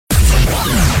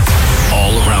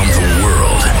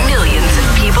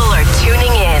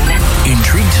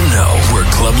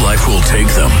will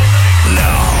take them.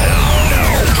 Now.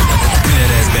 Bring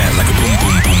that ass back like a boom,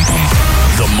 boom, boom, boom.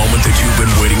 The moment that you've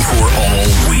been waiting for all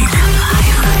week.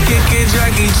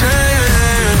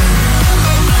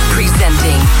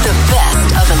 Presenting the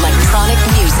best of electronic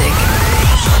music.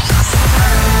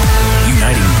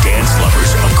 Uniting dance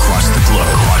lovers across the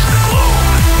globe.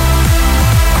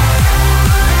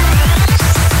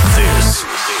 This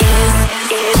is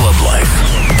Club Life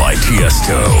by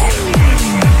Tiesto.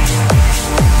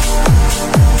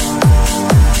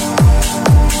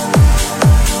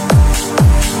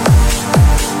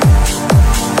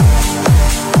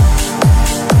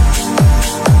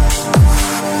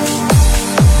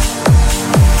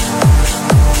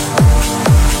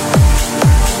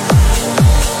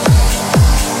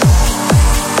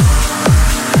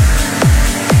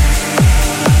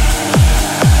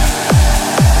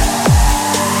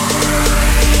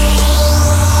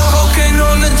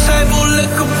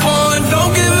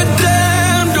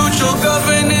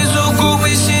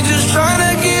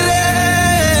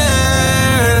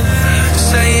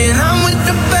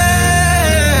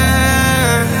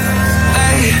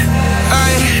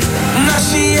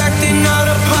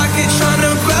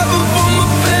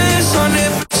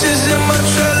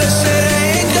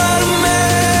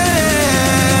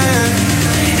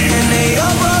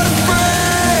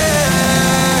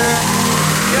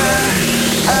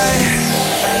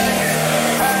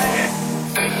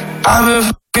 I've been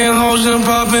fucking hoes and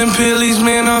popping pillies,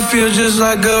 man, I feel just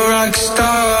like a rock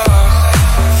star.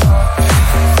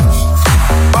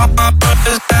 All my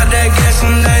brothers got that gas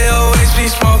and they always be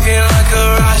smoking like a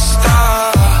rock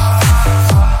star.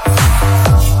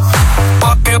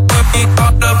 Walking with me,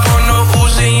 caught up on the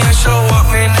Uzi and show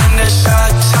walking in the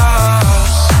shot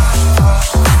tops.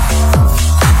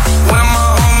 When my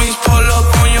homies pull up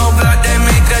on your block, they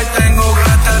make that thing go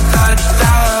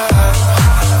grata-ta-ta.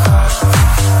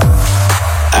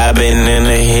 I've been in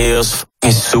the hills,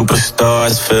 fucking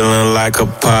superstars, feeling like a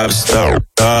pop star.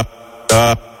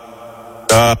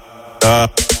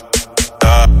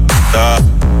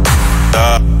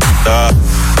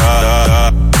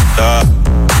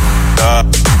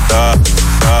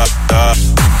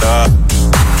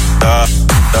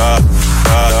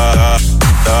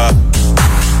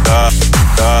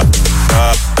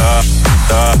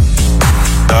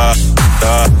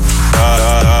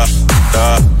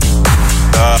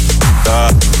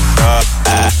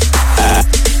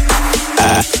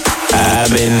 I've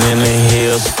been in the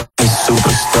hills, fucking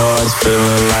superstars,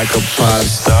 feeling like a pop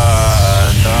star.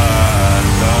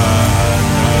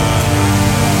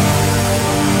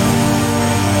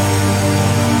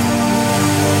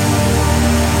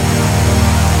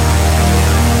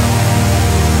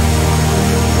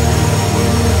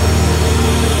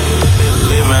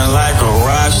 Living like a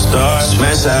rock star,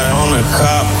 smash out on a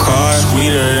cop car,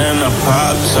 sweeter than a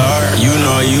Pop-Tart. You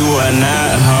know you are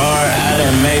not hard, I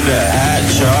done made the hot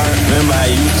chart. Remember I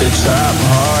used to chop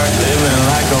hard, living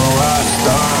like a rock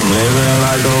star. I'm living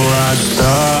like a rock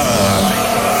star.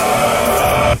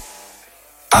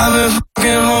 I've been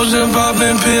fucking hoes and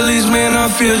popping pillies, man, I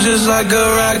feel just like a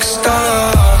rock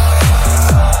star.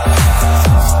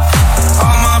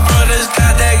 All my brothers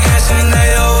got that gas and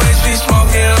they always be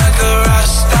smoking like a rock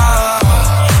star.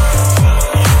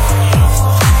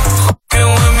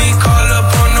 Fucking with me, call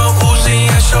up on the Uzi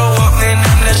and show walking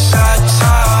in the shot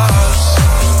tops.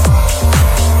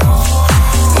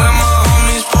 When my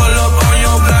homies pull up on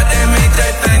your block, they make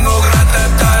that thing go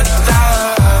grata-ta-ta.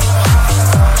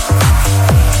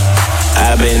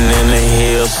 I've been in the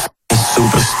hills,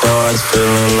 superstars,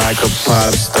 feeling like a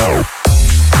pop star.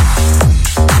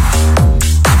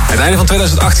 Het einde van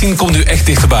 2018 komt nu echt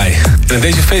dichterbij. En in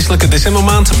deze feestelijke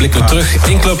decembermaand blikken we terug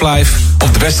in Club Live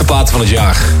op de beste platen van het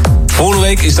jaar. Volgende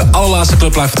week is de allerlaatste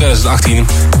Club Live van 2018.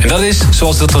 En dat is,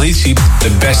 zoals de traditie, de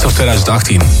Best of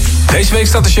 2018. Deze week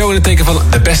staat de show in het teken van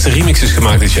de beste remixes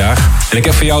gemaakt dit jaar. En ik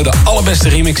heb voor jou de allerbeste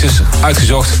remixes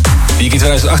uitgezocht die ik in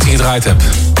 2018 gedraaid heb.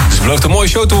 Dus het belooft een mooie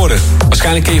show te worden.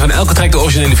 Waarschijnlijk ken je van elke track de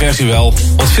originele versie wel,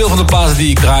 want veel van de platen die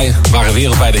ik draai waren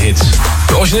wereldwijde hits.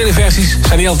 De originele versies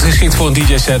zijn niet altijd geschikt voor een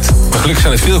DJ-set, maar gelukkig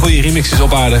zijn er veel goede remixes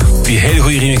op aarde die hele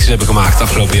goede remixes hebben gemaakt het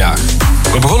afgelopen jaar.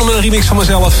 We begonnen met een remix van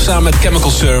mezelf samen met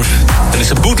Chemical Surf. Het is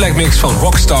een bootleg mix van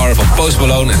Rockstar van Post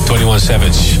Malone en 21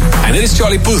 Savage. En dit is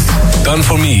Charlie Puth, Done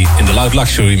For Me in de Loud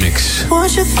Luxury mix.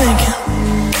 What you thinking?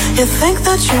 You think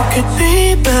that you could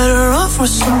be better off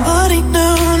with somebody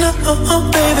new? No,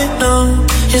 baby, no.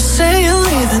 You say you're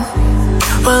leaving.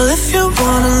 Well, if you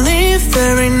wanna leave,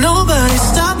 there ain't nobody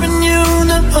stopping you.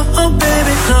 No,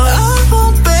 baby, no. I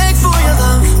won't beg for your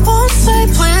love, won't say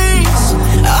please.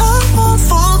 I won't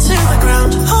fall to the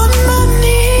ground on my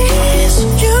knees.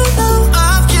 You know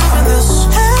I've given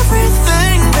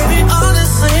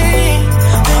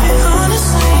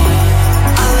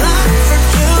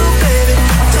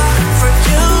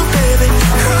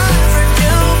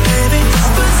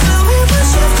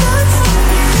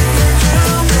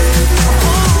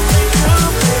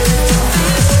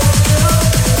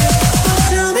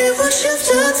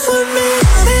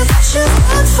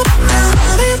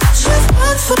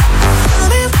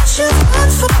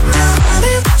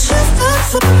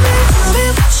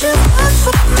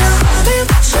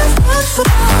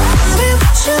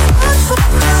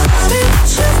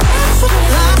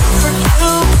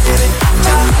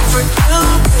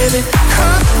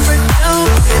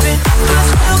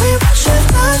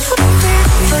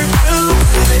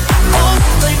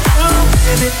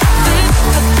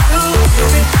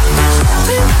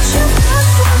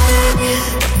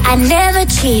I never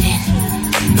cheated.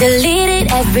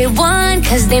 Deleted everyone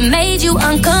cause they made you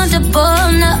uncomfortable.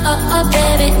 No,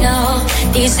 baby, no.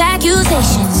 These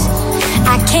accusations,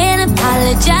 I can't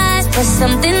apologize for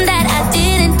something that I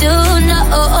didn't do.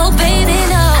 No, baby,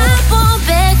 no. I won't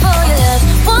beg for your love,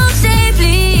 won't say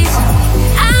please.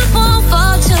 I won't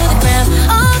fall to the ground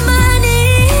on my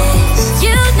knees.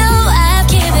 You know I've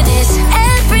given this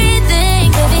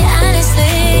everything, baby,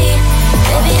 honestly.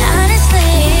 Baby, honestly.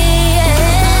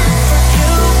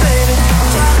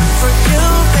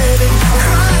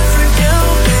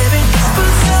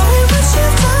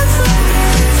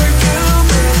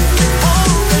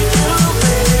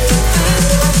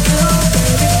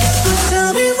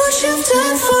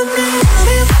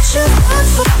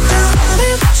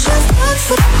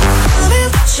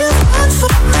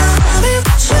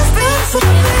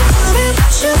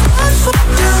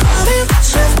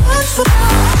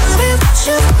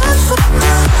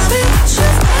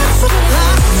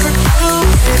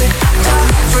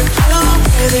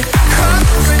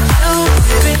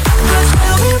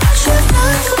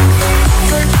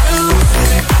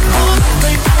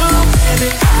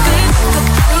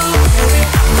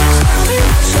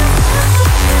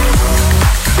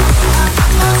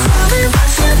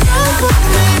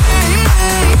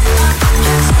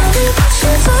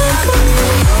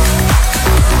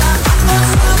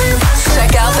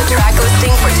 Check out the track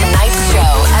listing for tonight's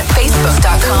show at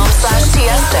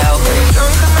facebook.com/Tiesto.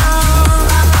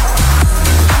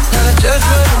 Now judge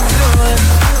what I'm doing.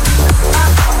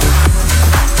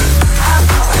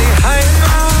 They hiding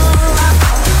out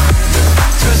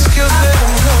to skills that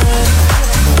I'm doing.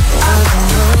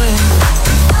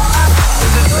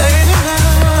 Is it late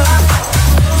enough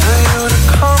for you to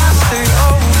come and stay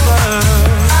over?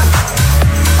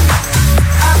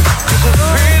 'Cause you're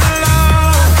free to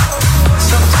love,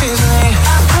 so tease me.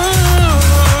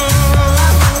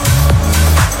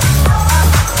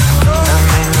 I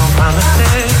made no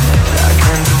promises, I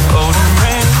can't do golden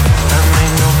ring. I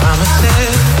made no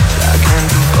promises, I can't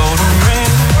do golden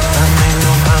ring. I made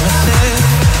no promises,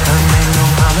 I made no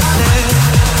promises,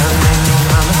 I made no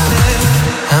promises,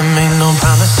 I made no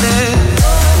promises.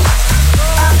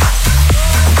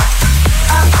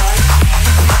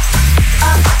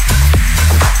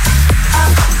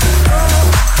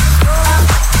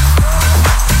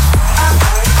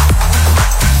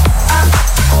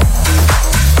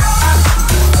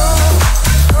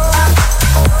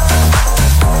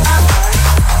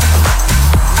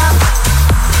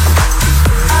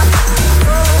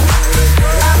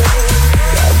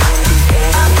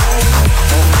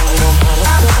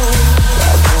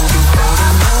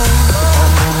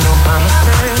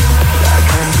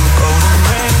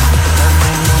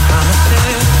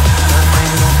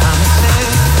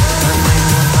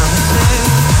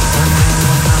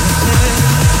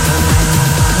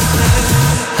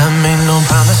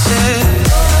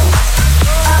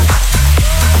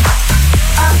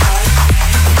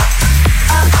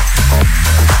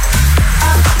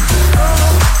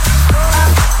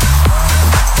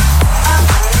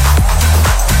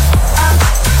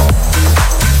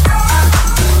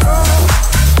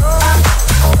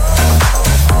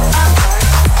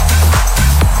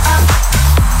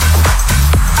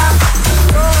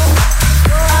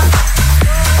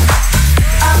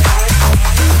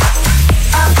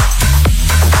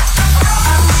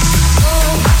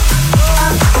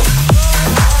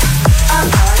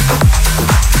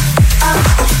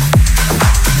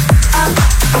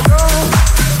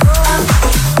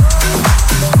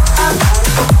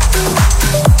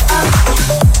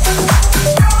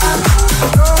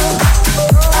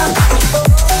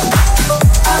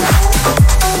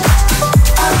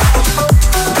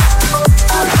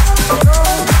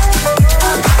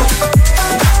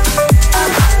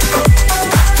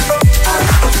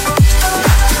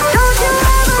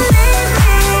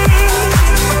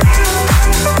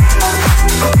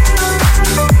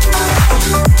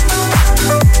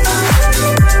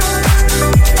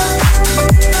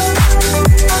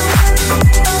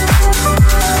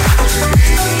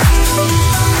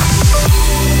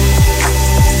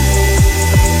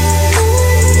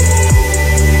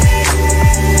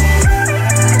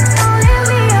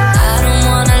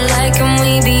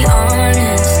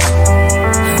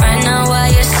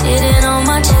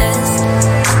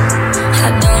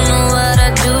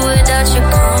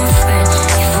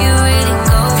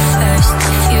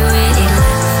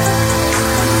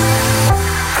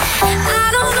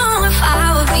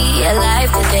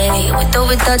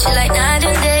 Without you like night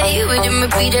and day, we didn't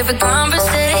repeat every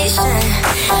conversation.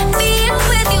 Being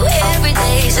with you every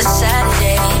day is a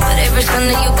Saturday, but every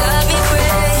Sunday you got me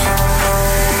praying.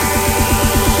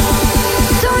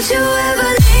 Don't Don't you ever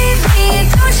leave me,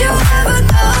 don't you ever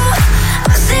go.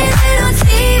 I've seen it on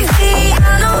TV,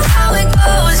 I know how it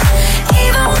goes.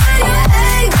 Even when you're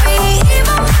angry,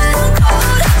 even when I'm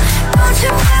cold. Don't you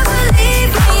ever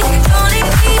leave me, don't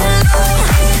leave me alone.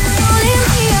 Don't leave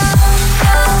me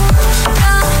alone,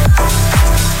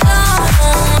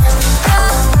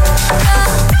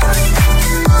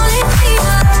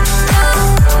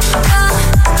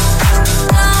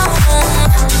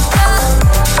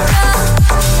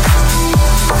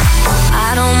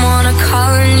 I don't wanna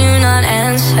call and you not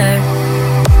answer.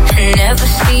 Never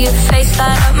see your face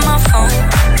light up my phone.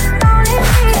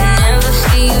 Never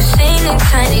see you sing a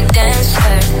tiny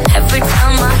dancer. Every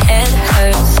time my head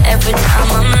hurts, every time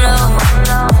I'm low.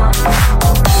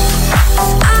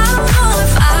 I don't know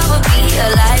if I would be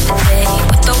alive today,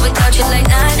 with or without you like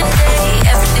night and day.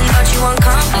 Everything about you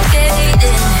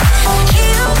uncomplicated.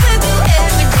 Here with you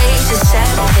every day's a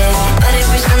Saturday, but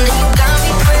every Sunday you got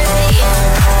me praying.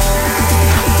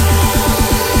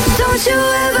 Don't you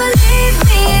ever leave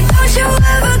me, don't you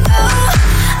ever go.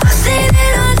 I've seen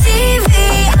it on TV,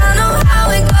 I know how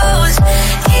it goes.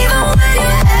 Even when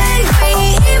you're angry,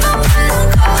 even when I'm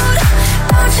cold.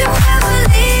 Don't you ever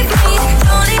leave me,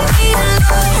 don't leave me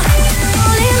alone.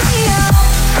 Don't leave me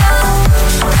alone.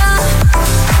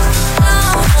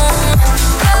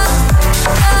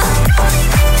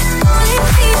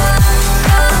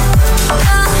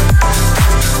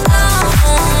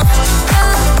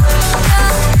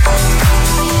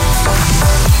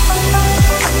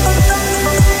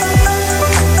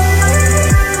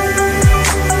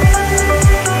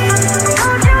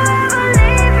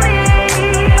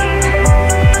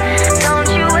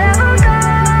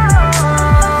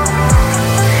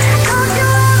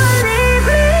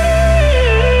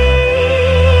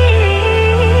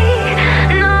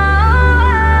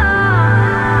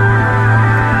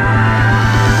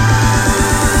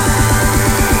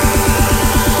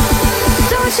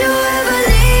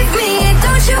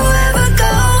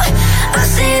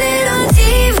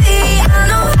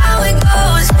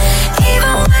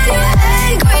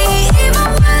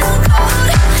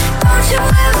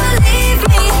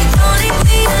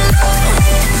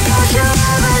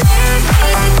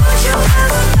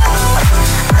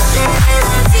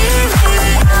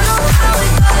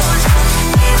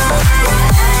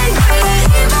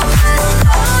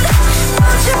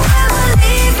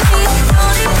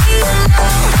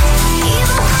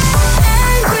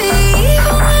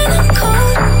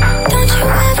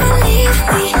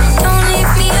 Don't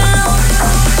leave me alone.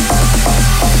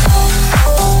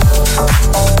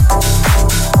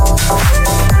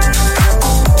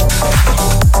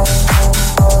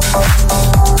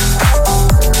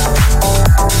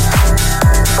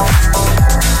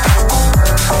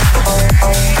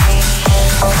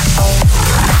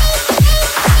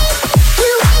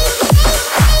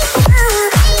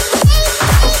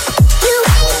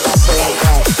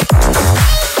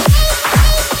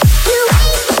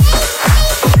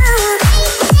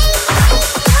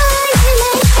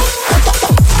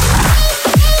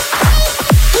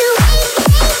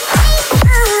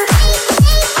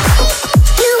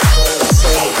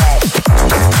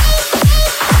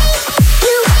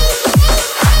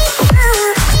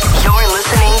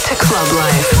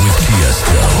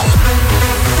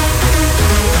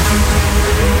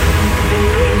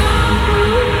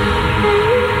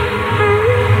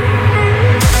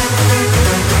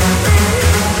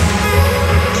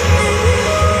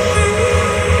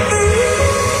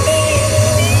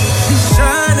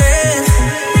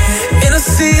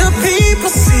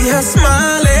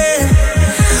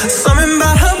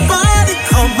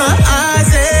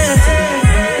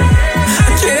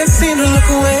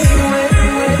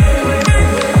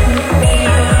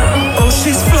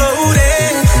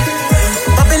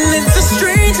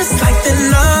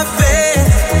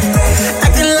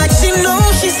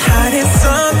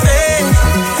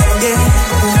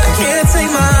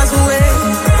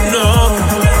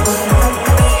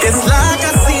 It's like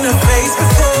I've seen her face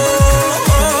before.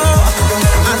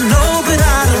 I know, but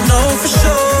I don't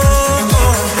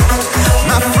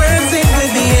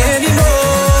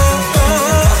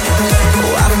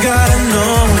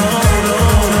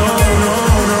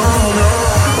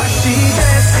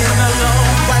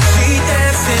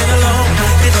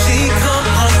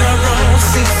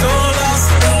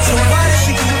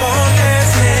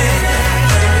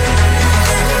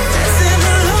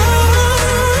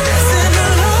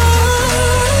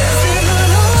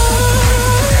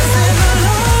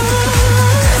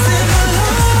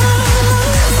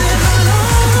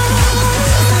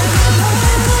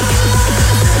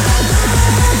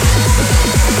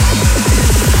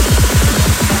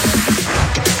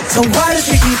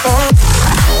keep on.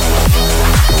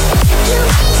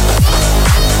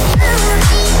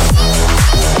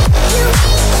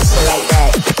 Like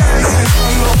that.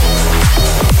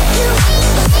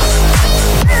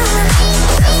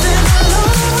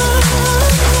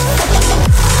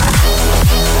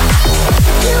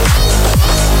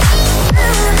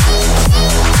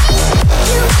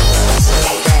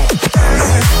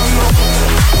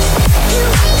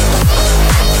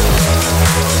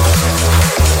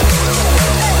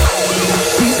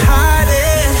 She's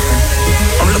hiding.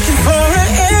 I'm looking for her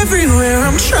everywhere.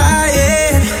 I'm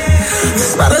trying.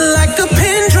 Spot her like a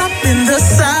pin drop in the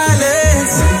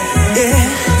silence. Yeah,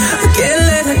 I can't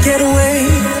let her get away.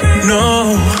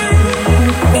 No,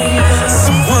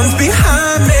 someone's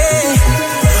behind me.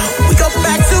 We go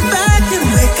back to back and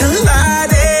they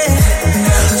collided.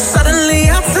 Suddenly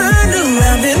I turned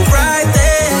around and right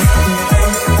there,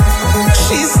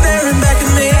 she's staring back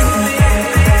at me.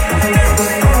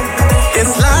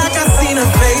 It's like I've seen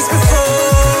her face before.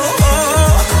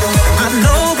 I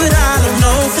know, but I don't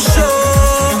know for sure.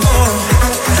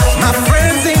 My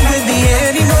friends ain't with me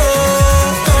anymore.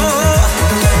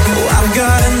 Oh, I've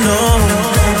gotta know.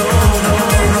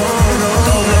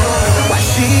 Why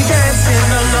she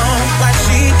dancing alone? Why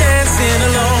she dancing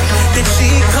alone? Did she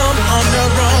come on her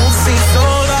own? Seems so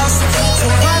lost. So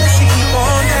why does she keep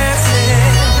on dancing?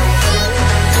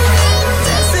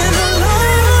 Dancing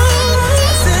alone,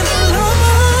 dancing alone.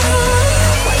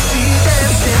 Why she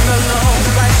dancing alone?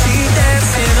 Why she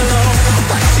dancing alone?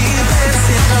 Why she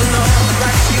dancing alone?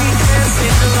 Why she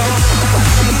dancing alone? Why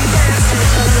she dancing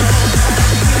alone?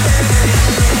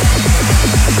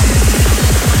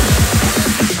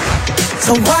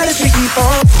 So why does she keep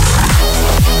on?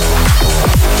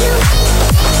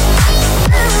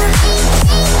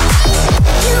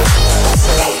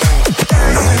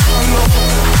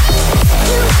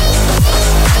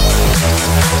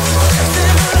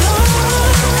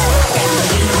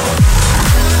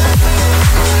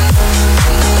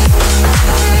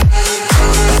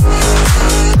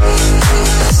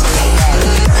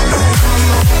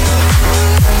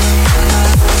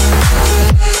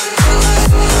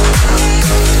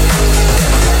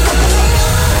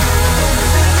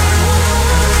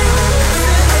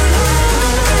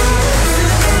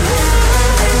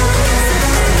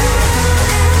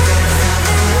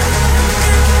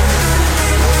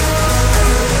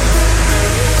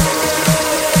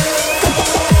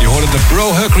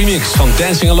 Bro Hug remix van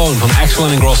Dancing Alone van Axel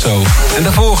en Ingrosso. En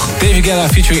daarvoor David Guetta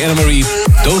featuring Anna Marie,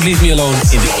 Don't Leave Me Alone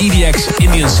in de EDX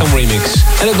Indian Summer remix.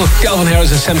 En ook nog Calvin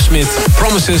Harris en Sam Smith,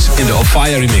 Promises in de On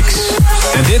Fire remix.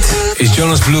 En dit is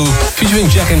Jonas Blue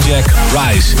featuring Jack and Jack,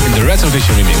 Rise in de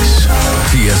Retrovision remix.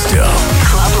 Tiesto.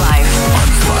 Club Life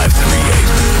On 538.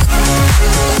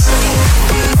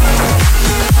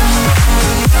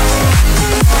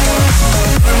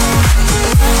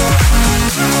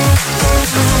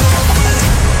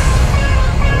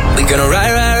 We gonna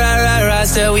ride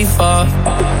till we fall.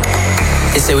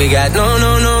 They say we got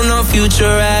no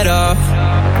future at all.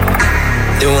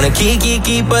 They wanna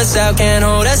keep us out, can't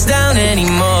hold us down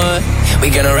anymore. We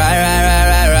gonna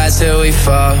ride till we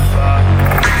fall.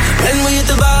 When we hit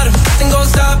the bottom, nothing gon'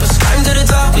 stop us. Climb to the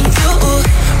top with you.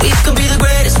 We could be the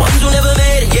greatest ones who never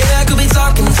made it. Yeah, I could be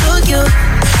talking to you.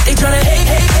 They tryna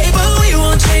hate, but we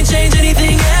won't change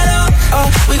anything at all. Oh,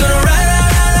 we gonna ride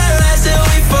till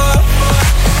we fall.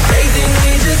 They think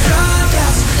we just dropped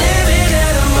out, living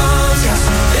at a mom's house.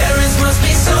 Parents must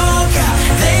be so proud,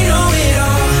 they know it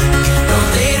all. No,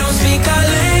 they don't speak our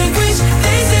language.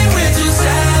 They say we're too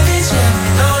savage. Yeah,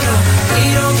 no, we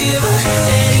don't give up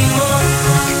anymore.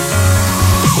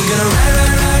 We're gonna ride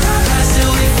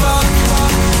till we fall.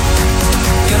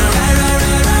 Gonna ride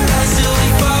till we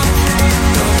fall.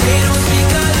 No, they don't speak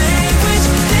our language.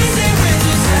 They say we're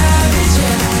too savage.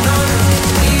 Yeah, no,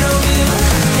 we don't give up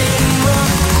anymore.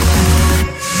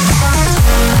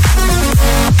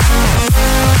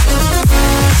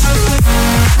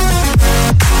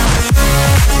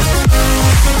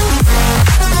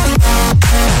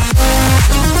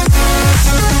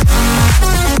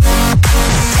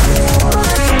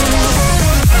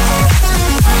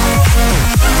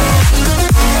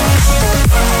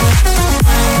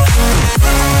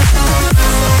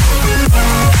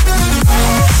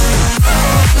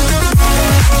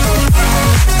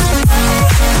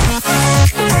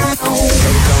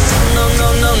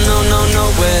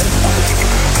 Nowhere.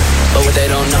 But what they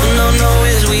don't know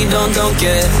is we don't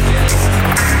get.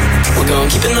 We're gonna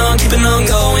keep it on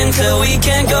going till we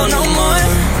can't go no more.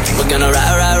 We're gonna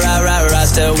ride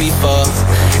till we fall.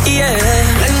 Yeah,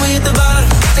 when we hit the bottom,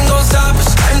 nothing gon' stop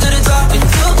us. Climb to the top with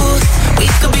you. We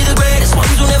could be the greatest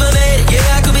ones who never made it.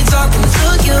 Yeah, I could be talking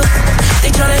to you.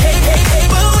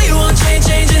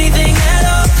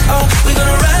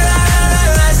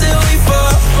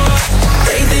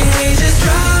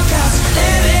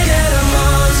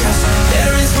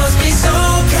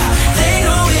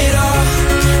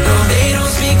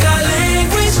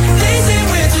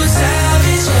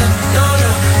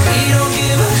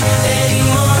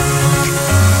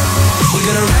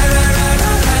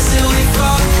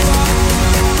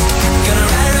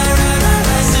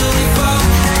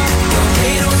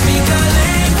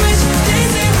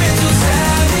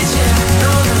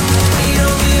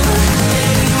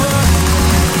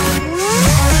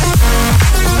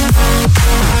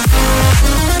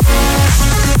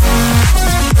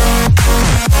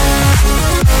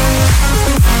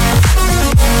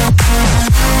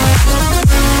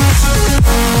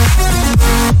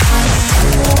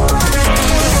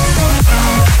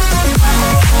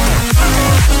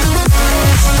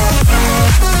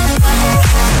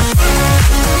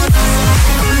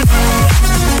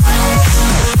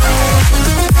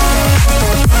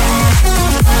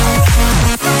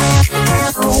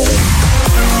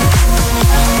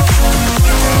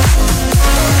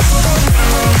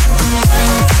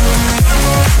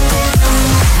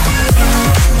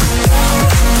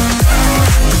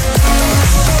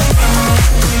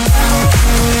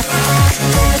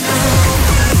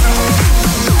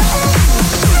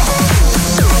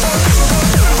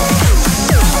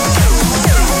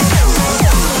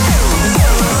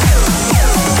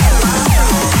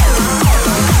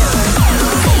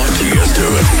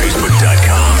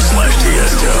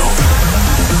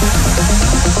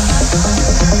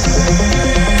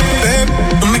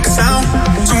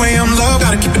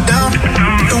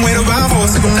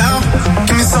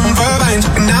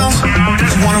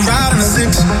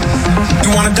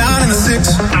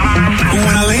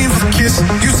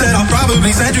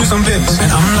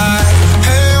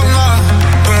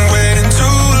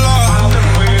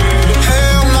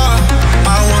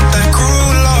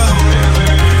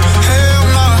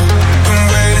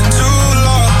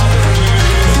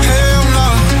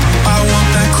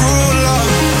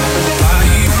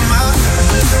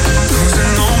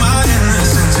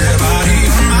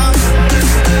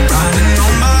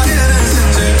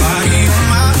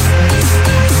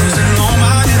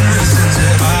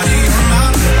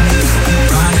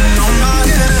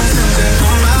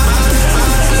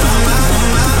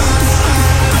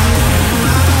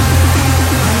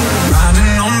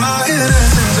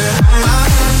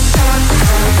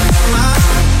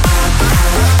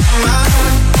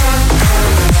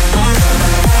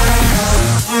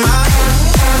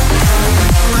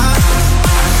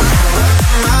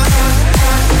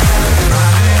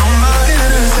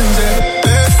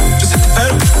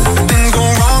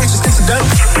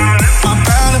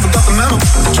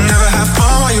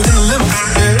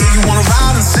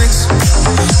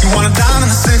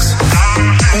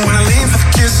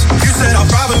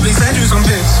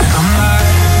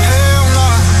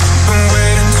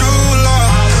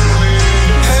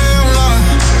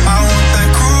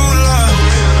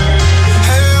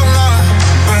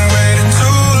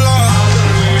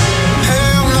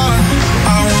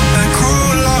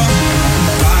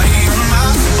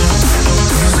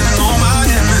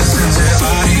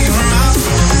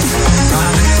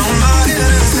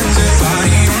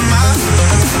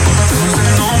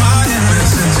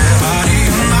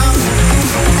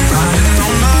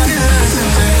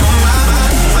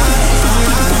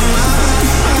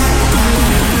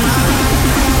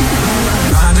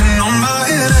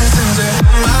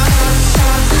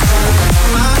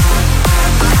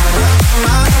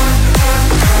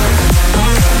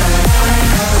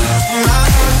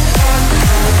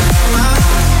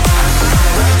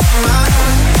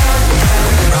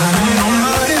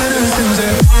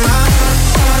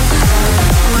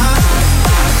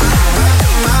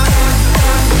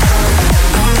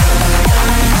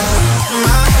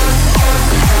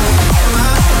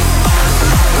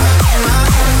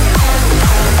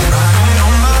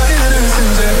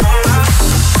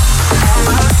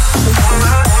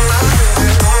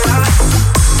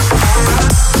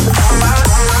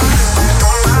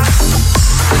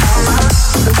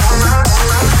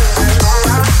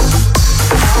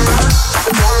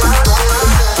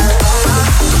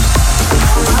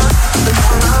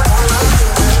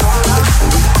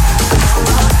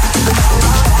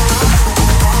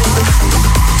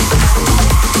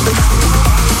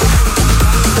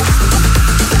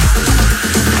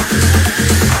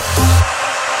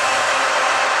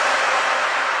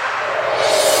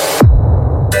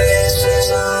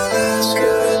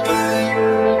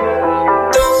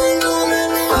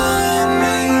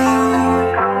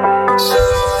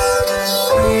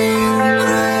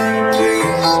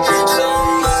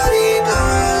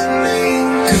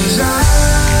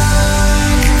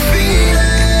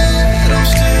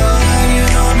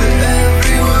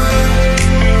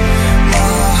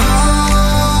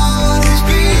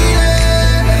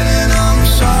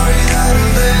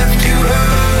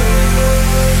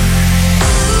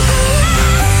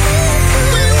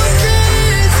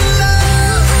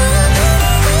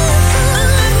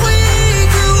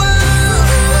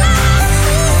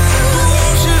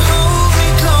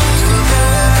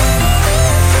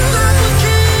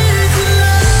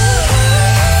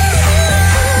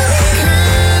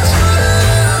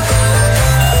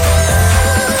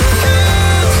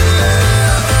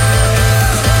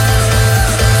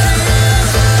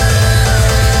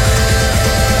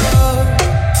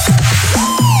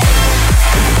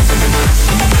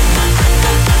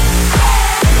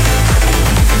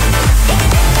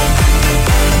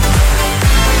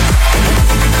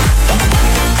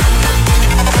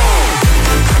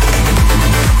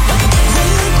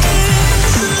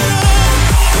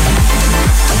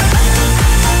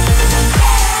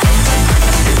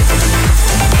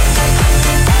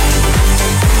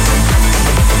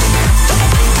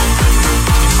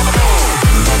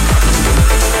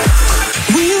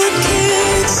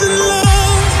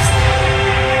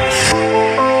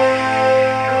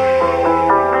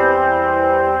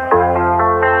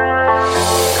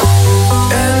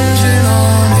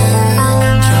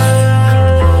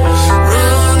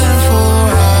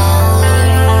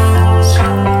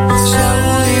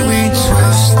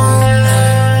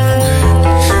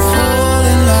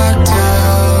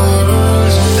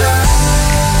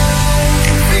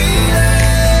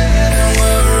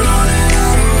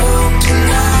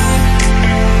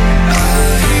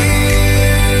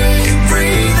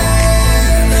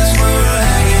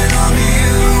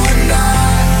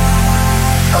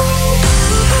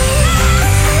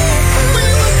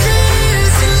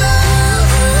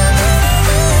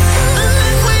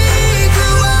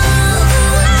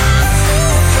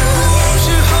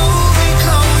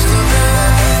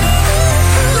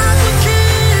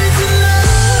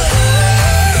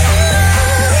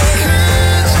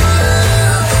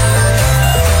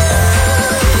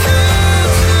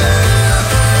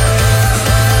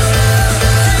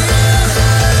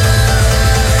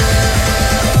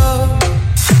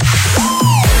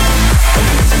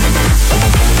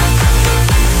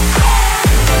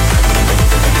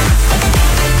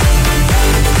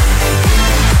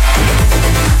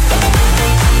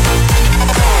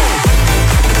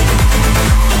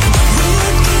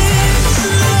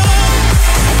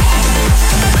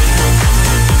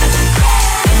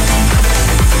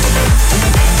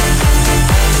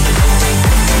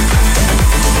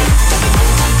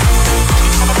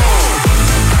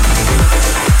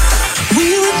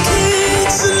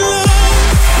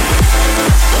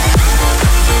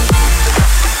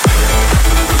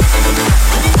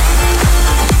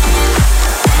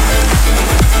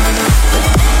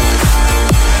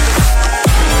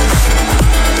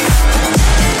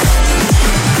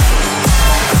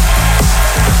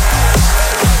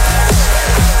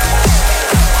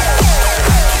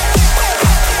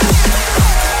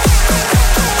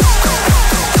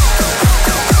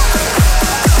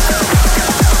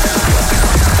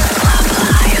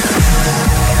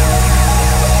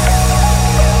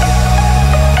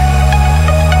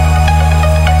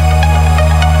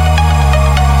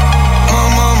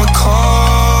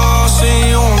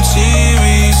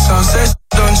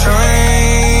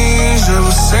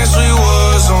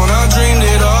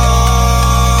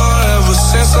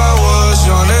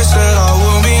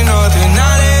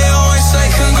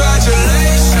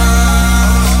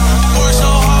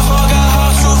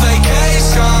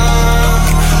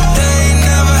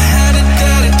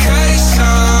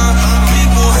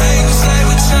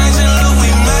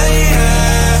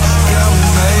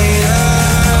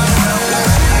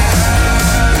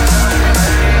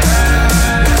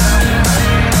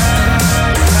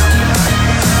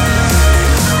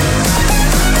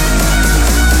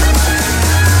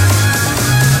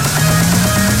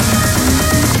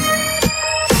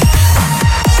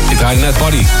 draaide net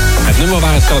Body. Het nummer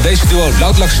waar het Canadese duo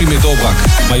Loud Luxury mee doorbrak.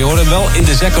 Maar je hoorde hem wel in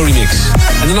de Zacko remix.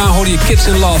 En daarna hoorde je Kids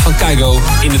in Love van Kygo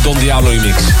in de Don Diablo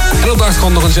remix. En op de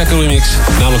achtergrond nog een Zacko remix.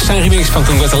 Namelijk zijn remix van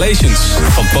Congratulations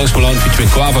van Post Malone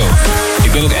featuring Quavo.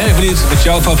 Ik ben ook erg benieuwd wat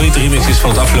jouw favoriete remix is van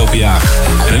het afgelopen jaar.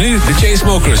 En nu de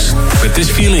Chainsmokers met This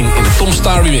Feeling in de Tom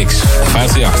Star remix op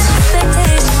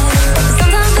 538.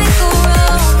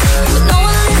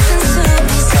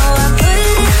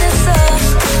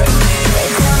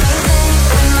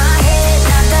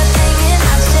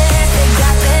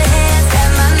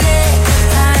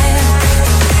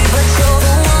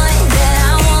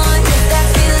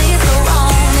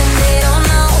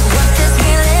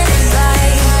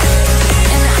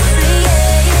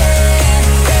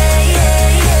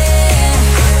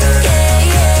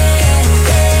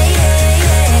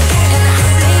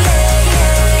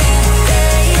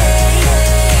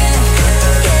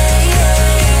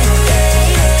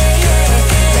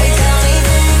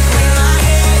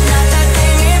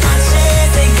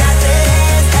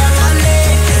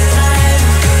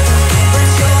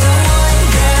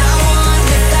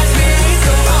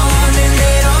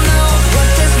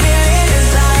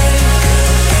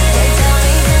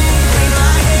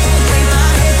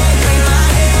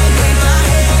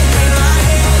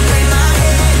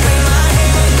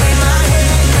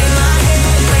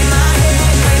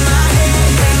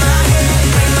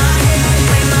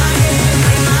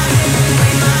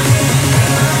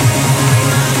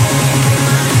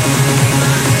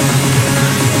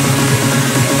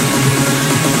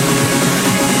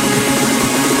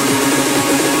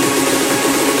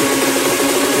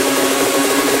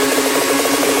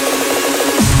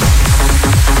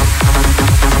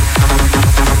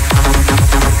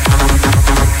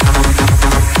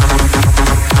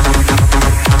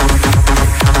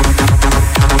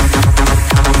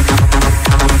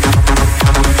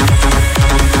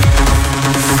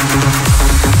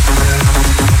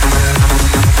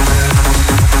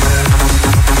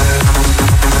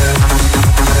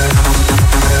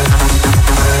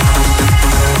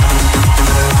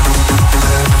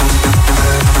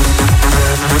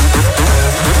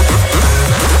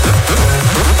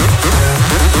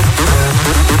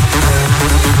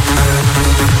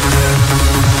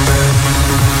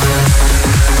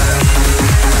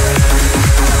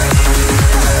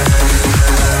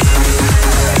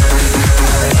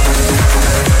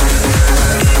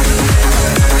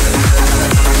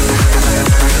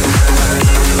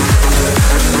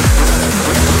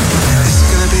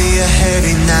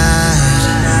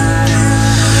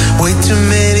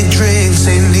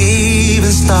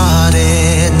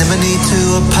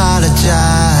 Through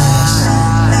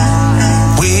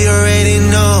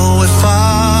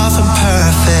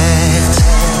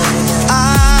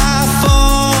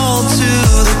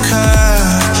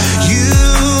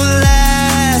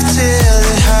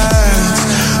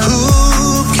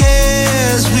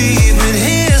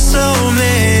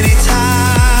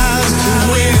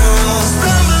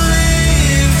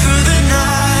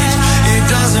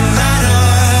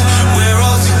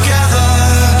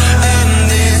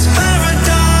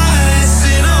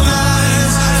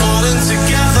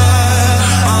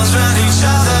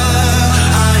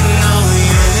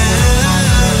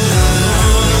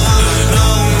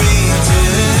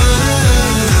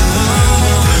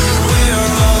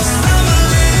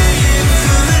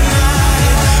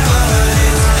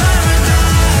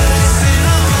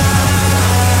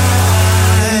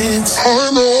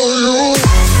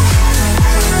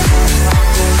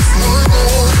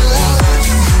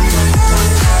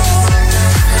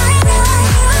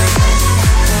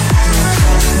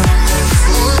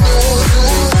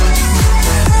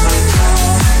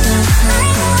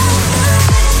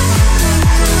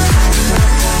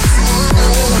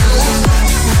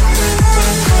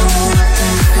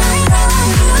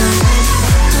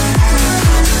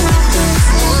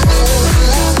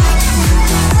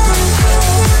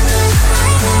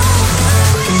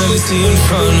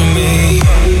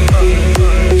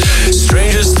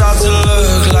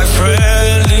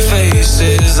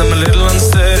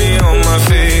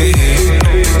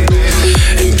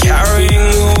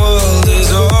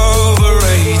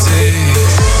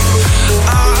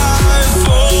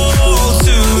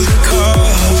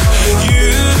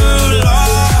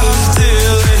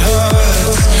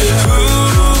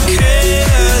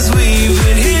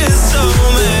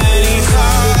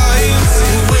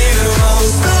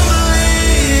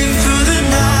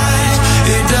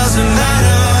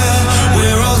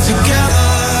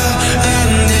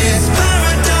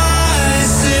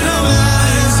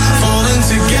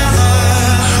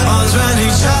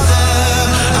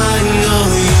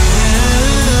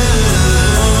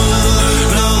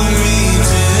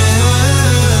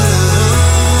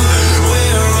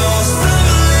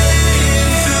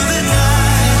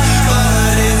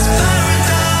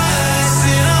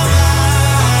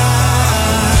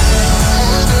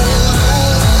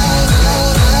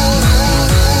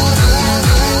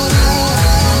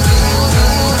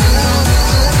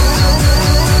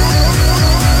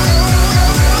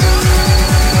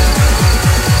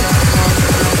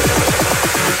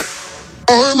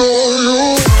I know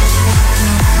you.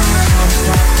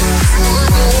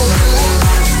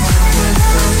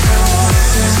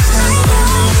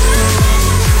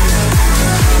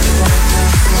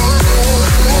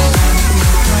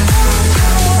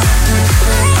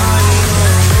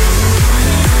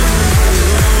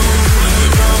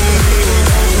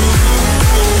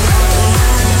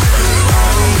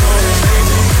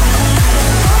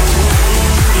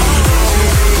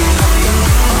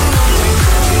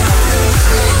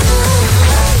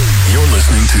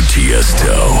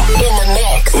 Tiesto. In the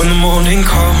mix. When the morning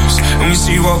comes and we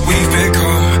see what we've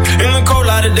become, in the cold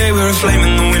light of day we're a flame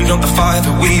in the wind, not the fire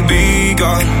that we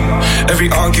begun. Every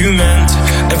argument,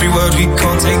 every word we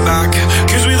can't take back,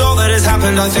 cause with all that has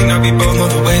happened I think that we both know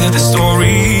the way that the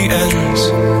story ends.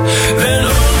 Then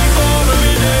only for a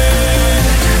minute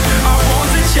I want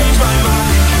to change my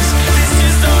mind, cause this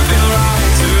just don't feel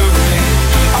right to me.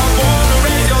 I wanna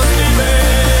raise your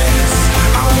spirits,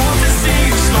 I want to see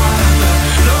you smile.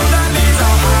 No, that means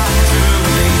I'll have to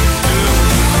leave.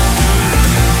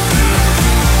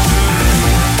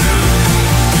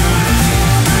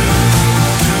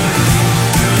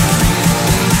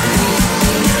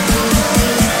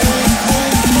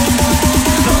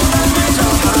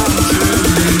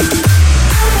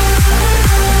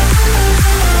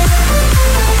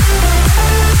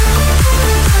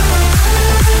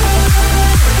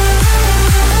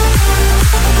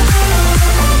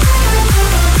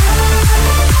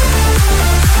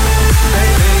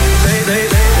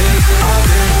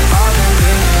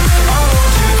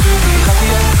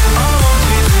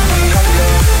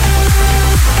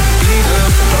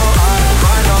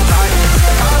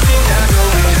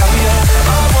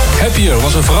 Happier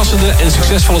was een verrassende en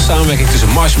succesvolle samenwerking tussen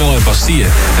Marshmello en Bastille.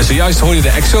 En zojuist hoorde je de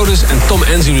Exodus en Tom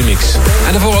Enzi remix.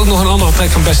 En daarvoor ook nog een andere track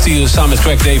van Bastille samen met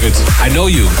Craig David. I Know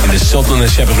You in de Sultan &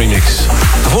 Shepard remix.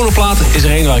 De volgende plaat is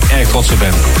er een waar ik erg trots op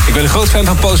ben. Ik ben een groot fan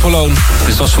van Post Malone, dus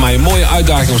het was voor mij een mooie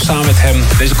uitdaging om samen met hem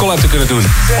deze collab te kunnen doen.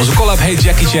 Onze collab heet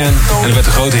Jackie Chan en het werd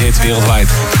een grote hit wereldwijd.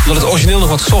 Omdat het origineel nog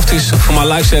wat soft is voor mijn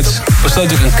live sets,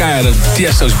 besloot ik een keiharde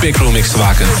Tiesto's Big Room mix te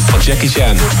maken van Jackie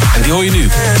Chan. En die hoor je nu.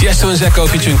 Tiesto en Zekko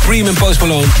featuring Cream en Post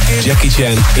Malone, Jackie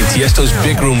Chan in Tiesto's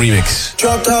Big Room remix.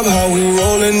 Drop top, how we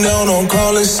rolling down on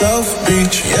College South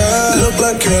Beach. Yeah, look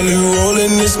like Kelly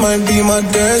rolling, this might be my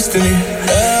destiny.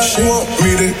 Yeah. She want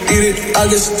me to eat it, I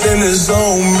guess then it's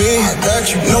on me. I got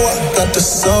you, know I got the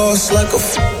sauce like a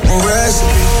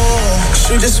recipe.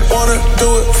 She just wanna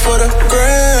do it for the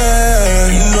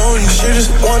grand. You know, she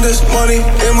just want this money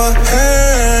in my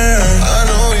hand. I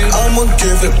know you. I'ma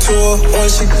give it to her when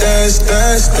she dance,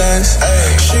 dance, dance.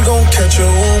 Ay. She gon' catch a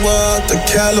Uber out the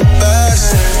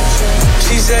Calabasas.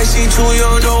 She said she too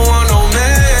young, don't want no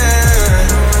man,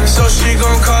 so she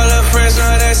gon' call her friends,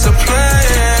 now that's a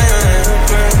plan.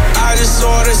 I just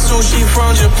ordered sushi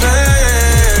from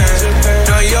Japan.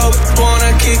 Now yo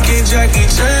wanna kick it, Jackie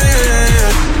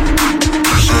Chan.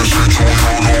 She said she too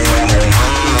young,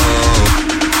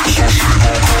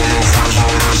 don't want no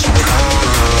man, so she gon' call her friends, now that's a plan.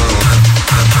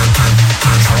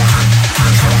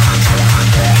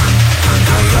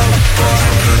 Now yo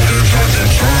wanna kick it, Jackie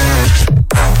Chan.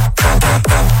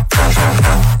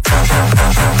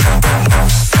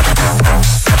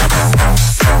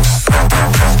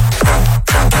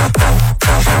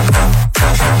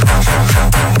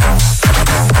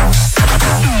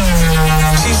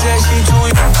 She said she too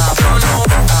young. I don't know. She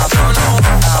said she too young.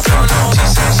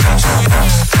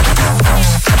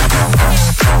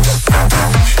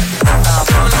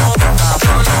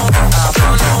 I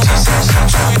don't know. She said she too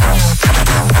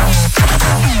young.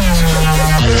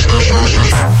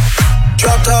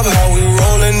 Drop top, how we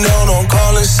rolling down on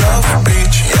College South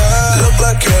Beach. Yeah, look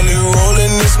like Kelly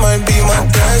rolling, this might be my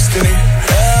destiny.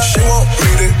 Yeah. She want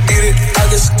me to eat it, I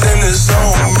guess then it's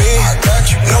on me. I got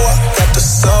you, know I got the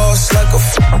sauce like a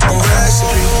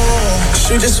recipe.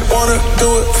 She just wanna do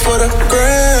it for the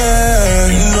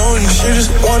grand. You know, she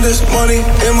just want this money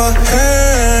in my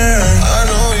hand. I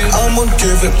know you. I'ma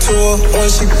give it to her when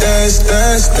she dance,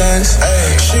 dance, dance.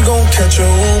 Ay. She gon' catch a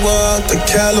Uber out the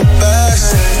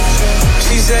Calabasas.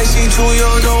 She said she too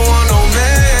young, don't want no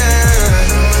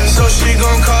man, so she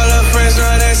gon' call her friends,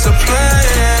 now that's a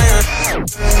plan.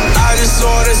 I just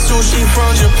ordered sushi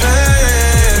from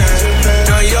Japan.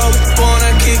 Now yo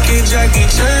wanna kick it, Jackie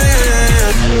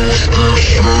Chan.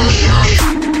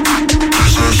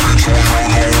 She said she too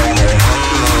young, don't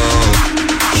want no man,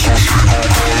 so she gon'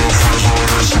 call her friends, now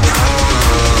that's a plan.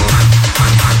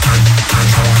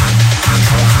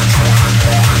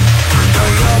 Now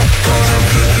yo wanna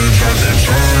kick it, Jackie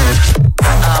Chan.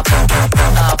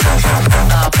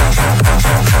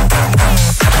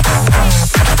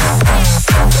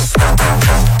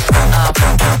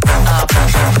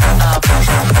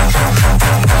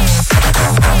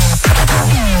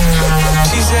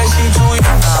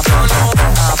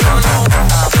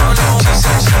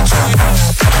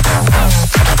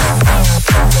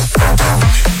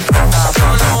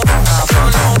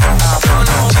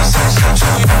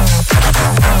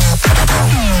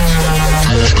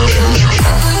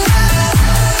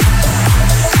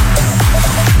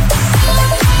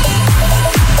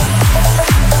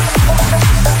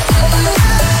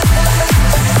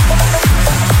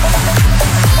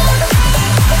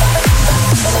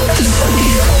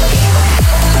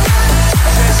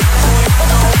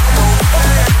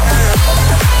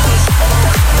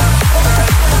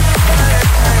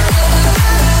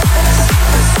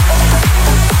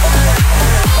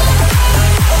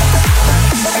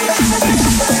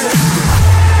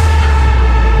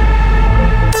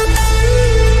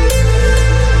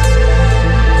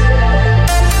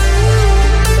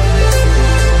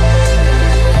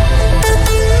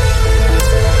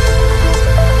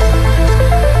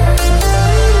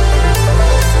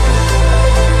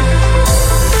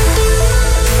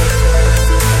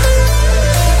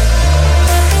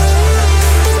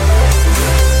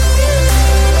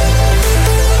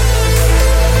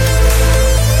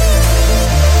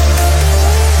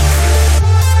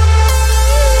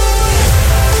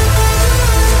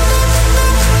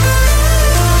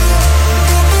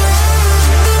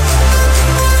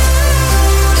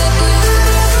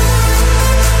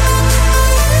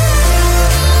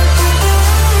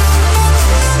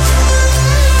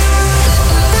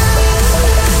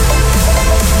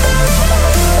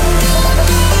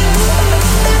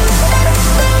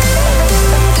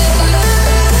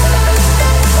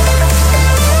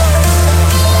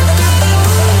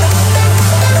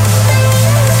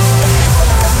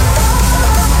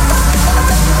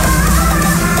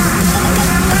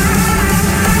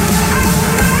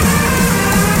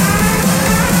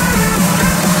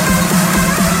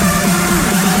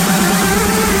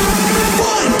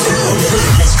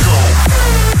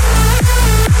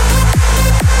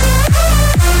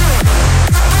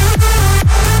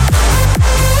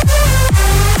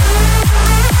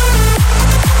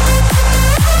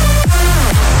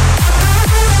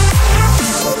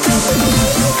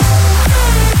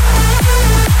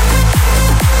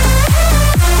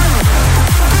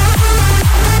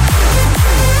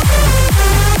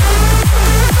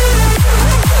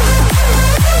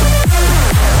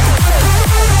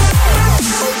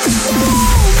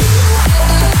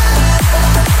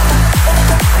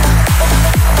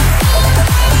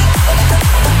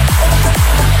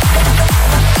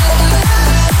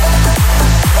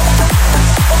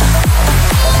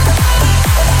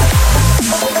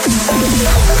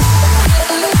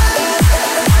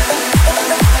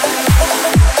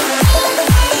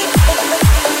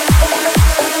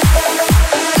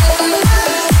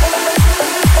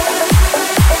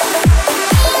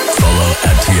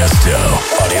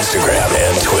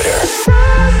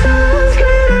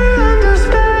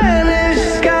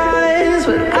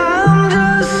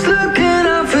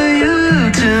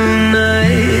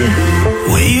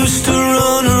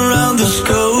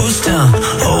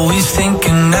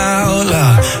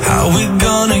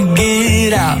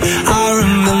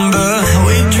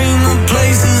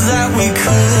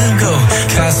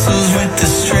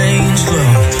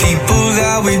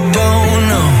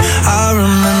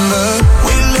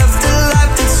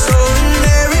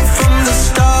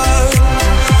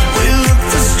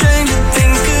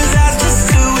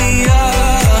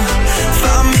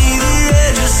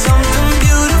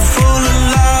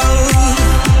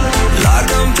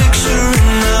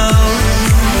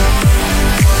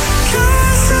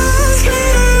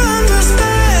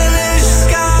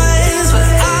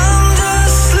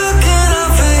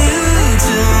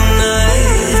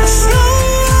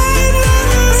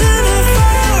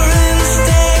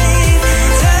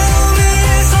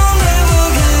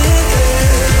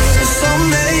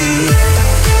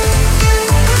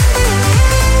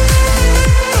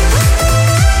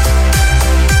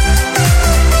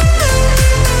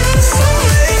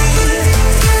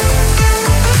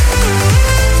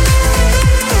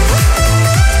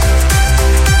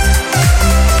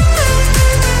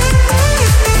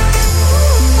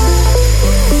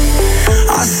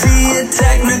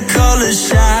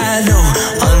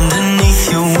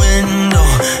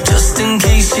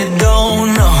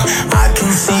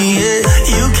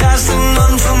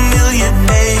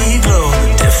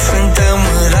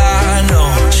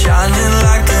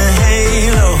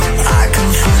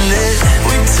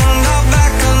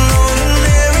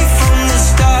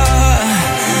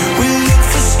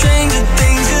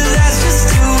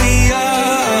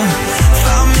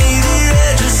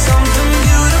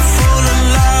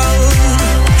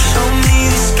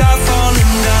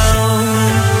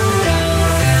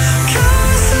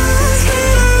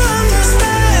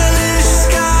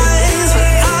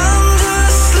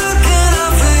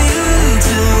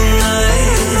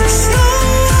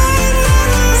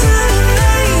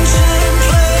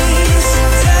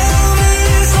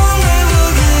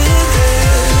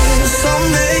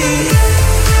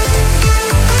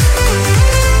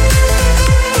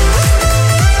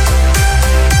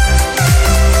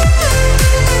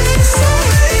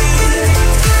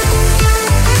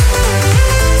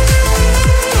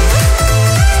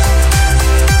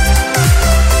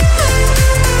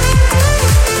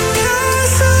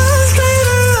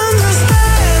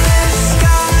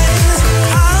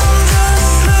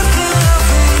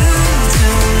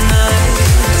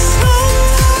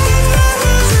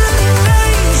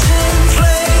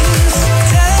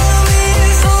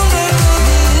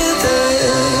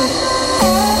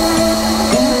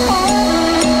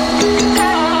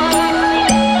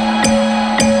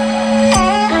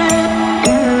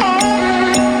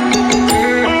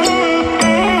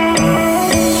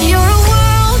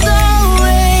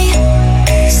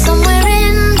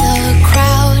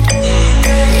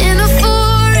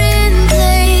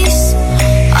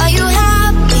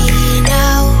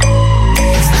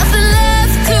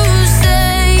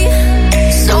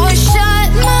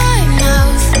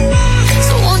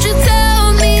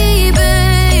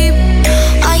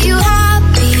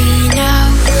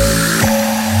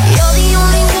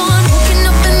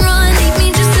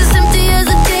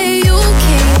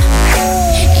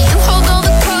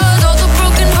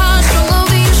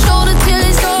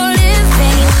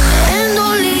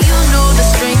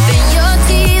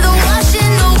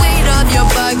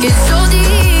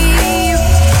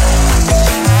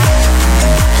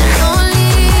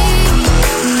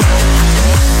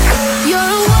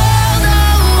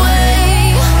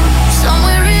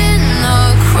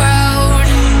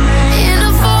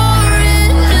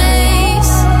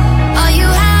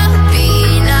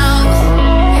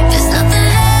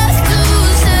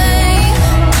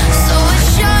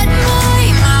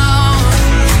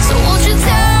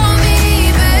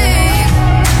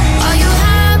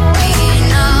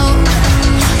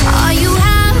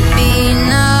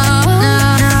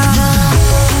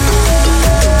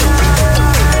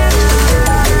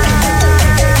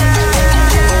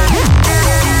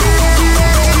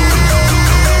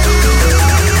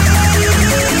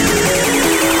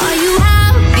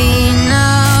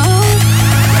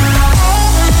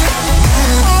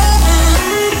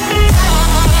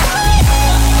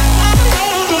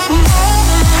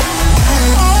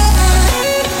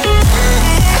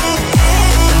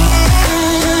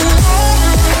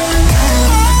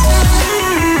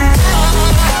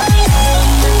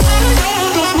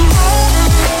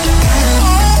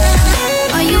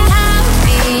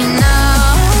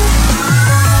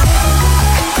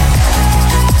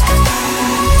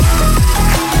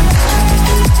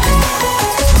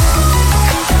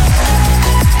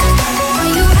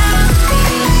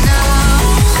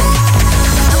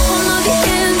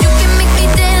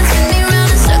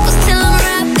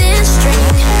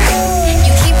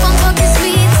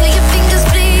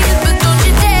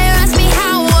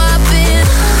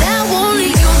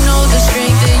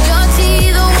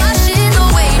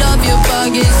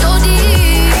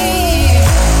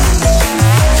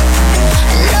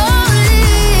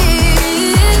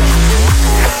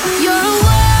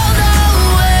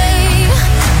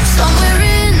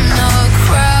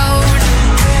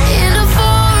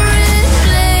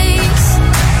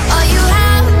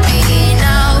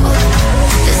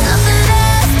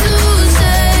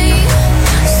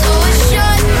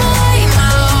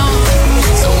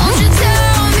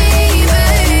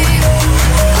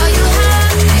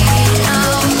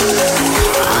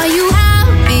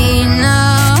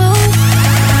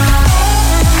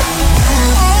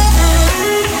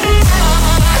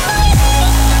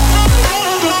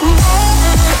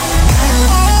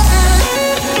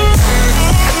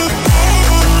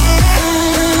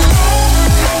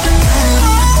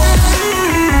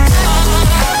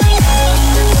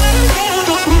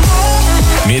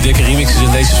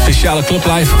 speciale Club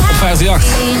Live op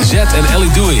 538. Z en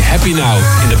Ellie Dewey, Happy Now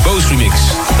in de Bose remix.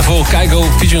 Daarvoor Kygo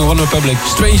featuring One Republic,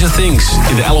 Stranger Things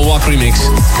in de Alan Walker remix.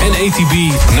 En ATB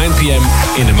 9 PM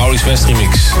in de Maurice West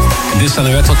remix. En dit staan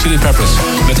de Red Hot Chili Peppers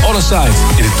met Other Side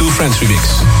in de Two Friends remix.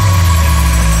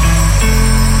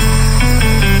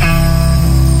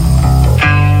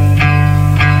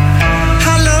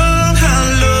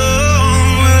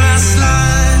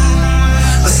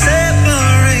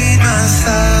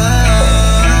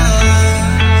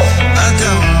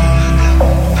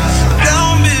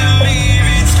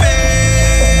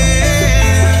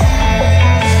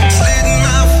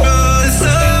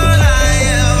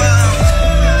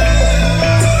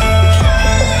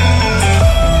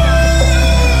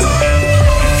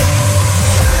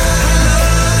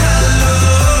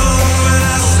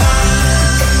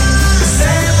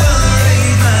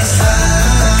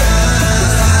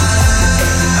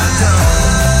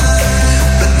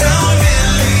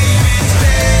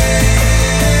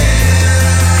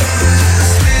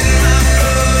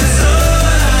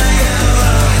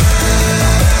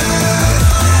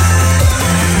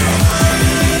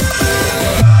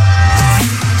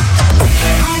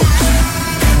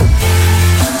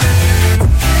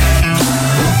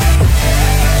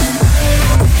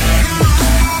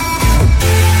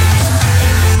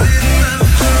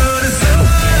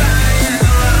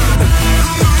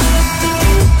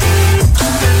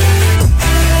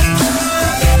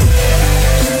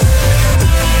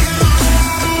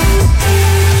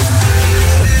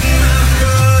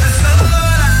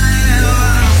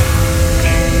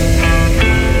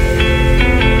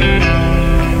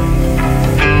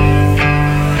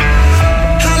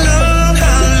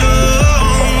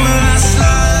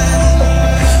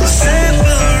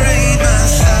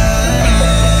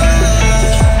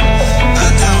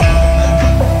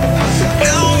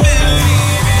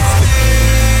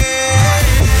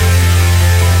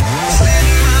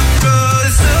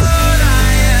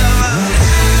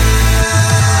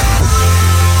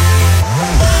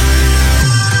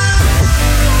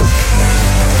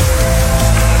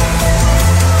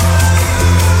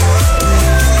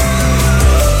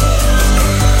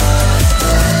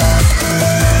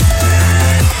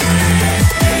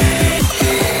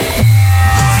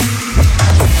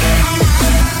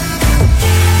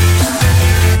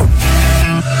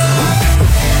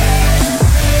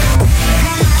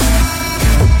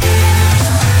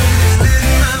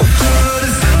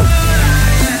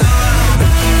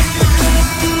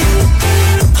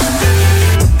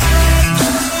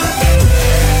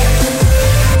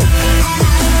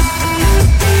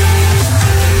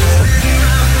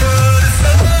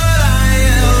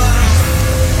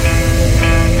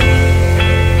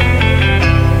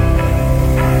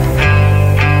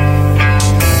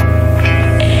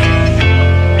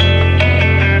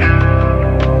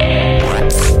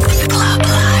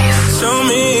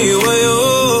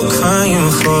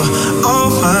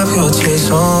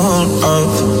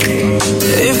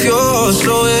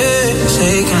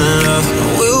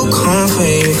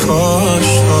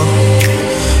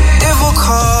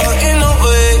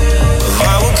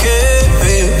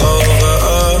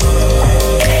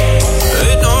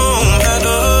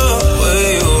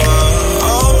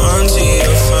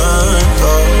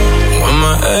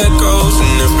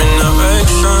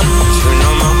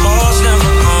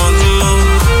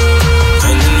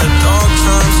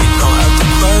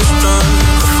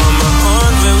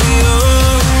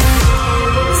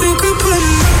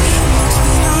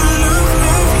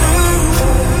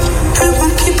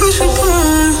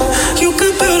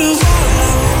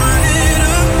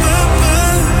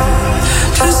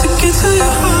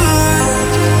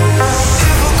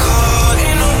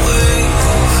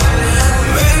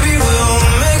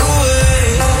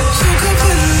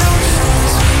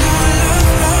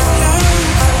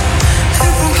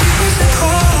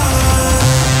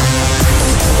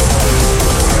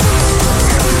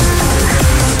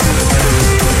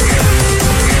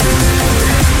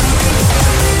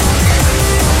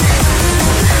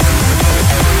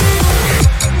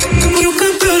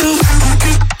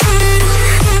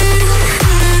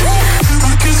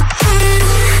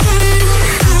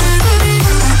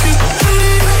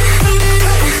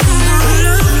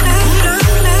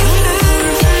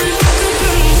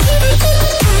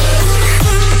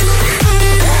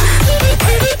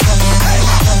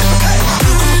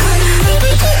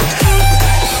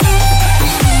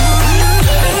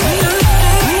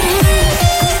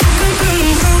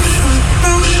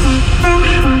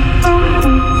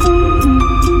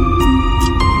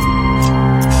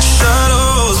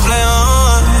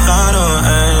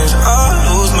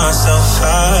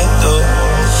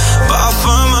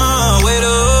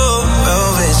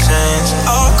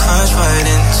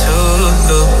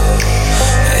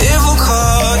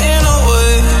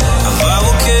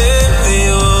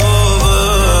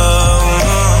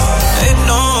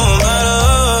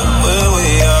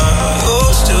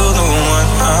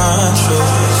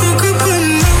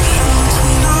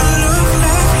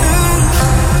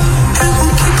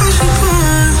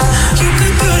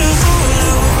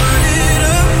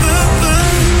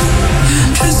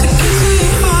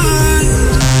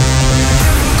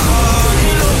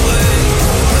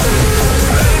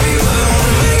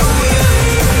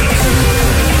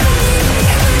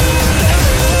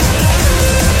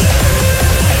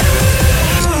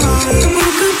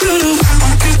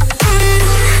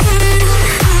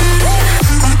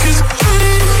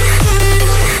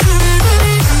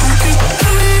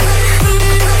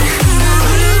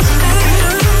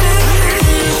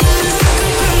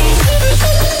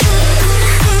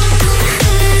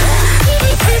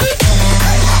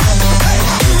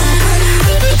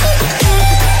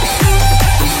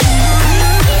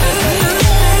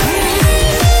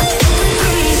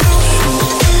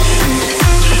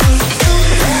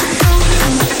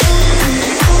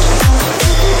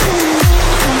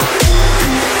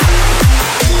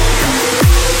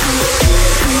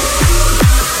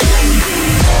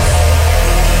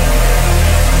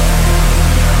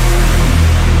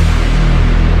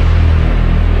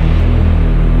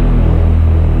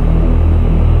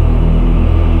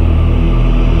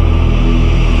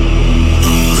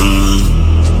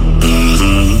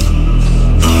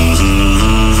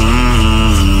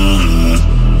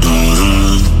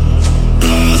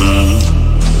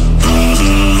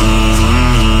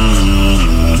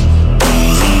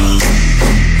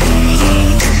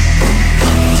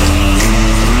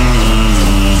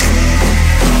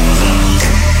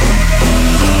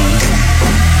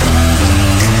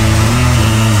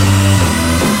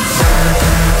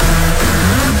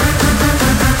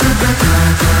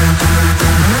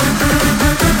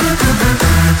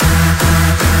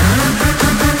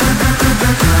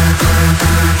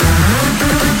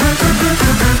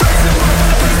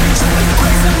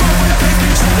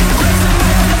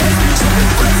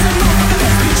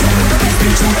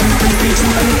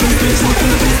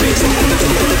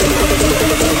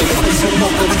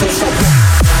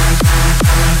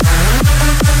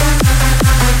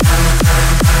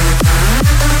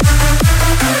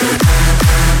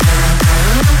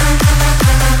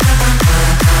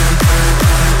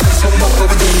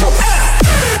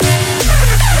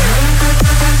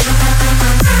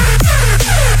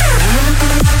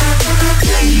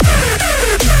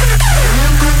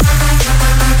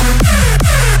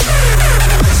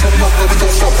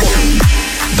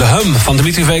 Hum van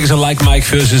Dimitri Vegas en Like Mike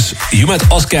versus You Met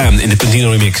Oscam in de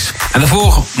Contino remix. En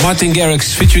daarvoor Martin Garrix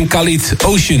featuring Khalid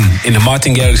Ocean in de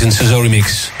Martin Garrix en Sazo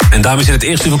remix. En daarmee zit het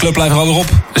eerste uur van Club Live er alweer op.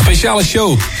 Een speciale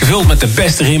show, gevuld met de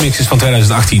beste remixes van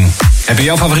 2018. Heb je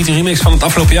jouw favoriete remix van het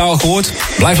afgelopen jaar al gehoord?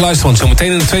 Blijf luisteren, want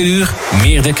zometeen in de tweede uur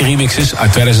meer dikke remixes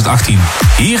uit 2018.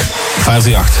 Hier,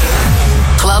 538.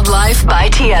 Club Life by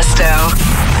Tiesto.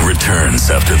 Returns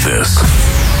after this.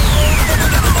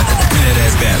 That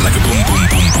ass bad like a boom, boom,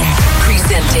 boom, boom.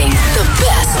 Presenting the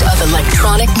best of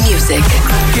electronic music.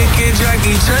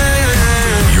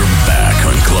 You're back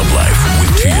on Club Life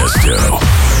with Tiesto.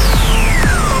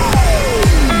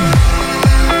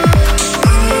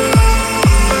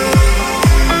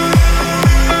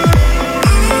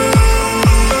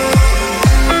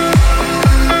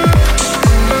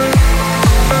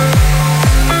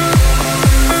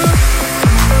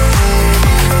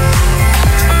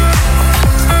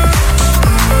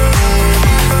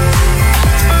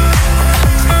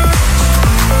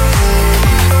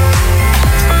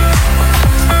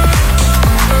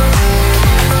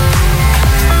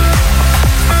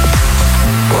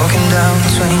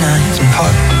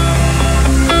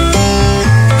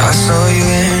 I saw you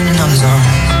in another's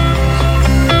arms.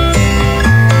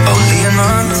 Only a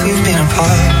month we've been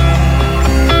apart.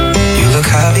 You look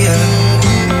happier.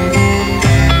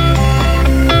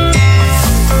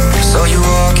 Saw you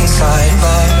walk inside a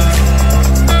bar.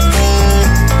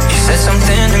 You said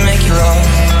something to make you laugh.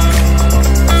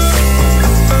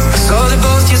 I saw that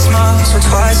both your smiles were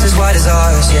twice as wide as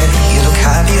ours. Yeah, you look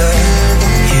happier.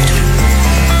 You do.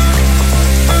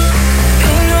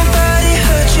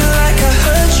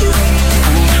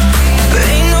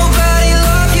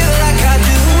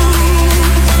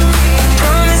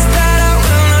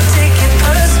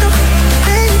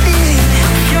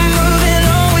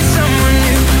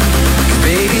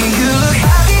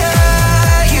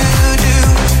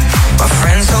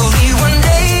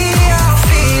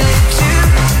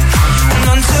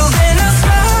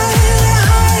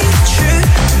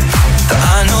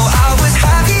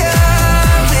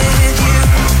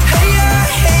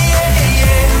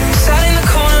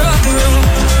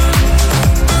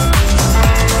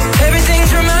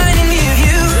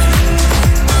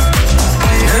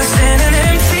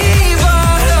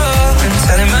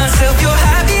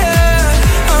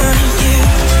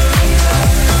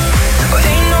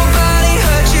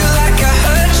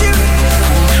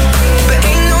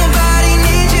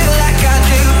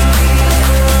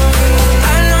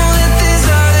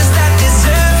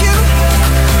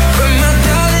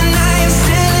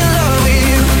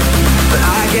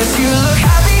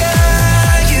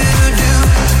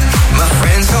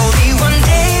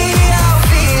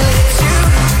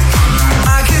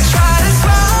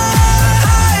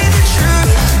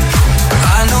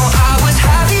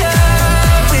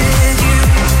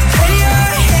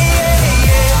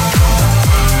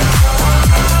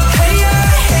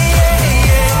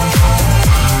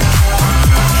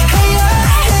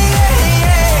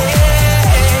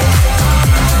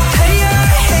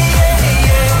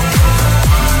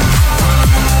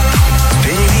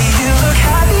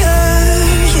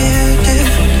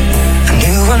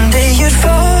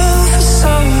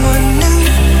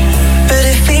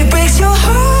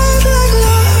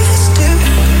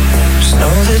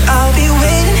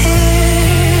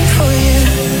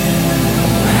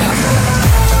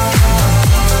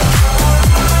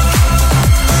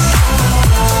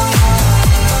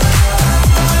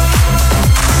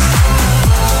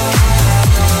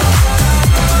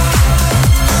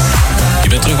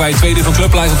 Bij het tweede van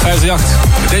Club Live op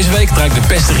 538. Deze week draai ik de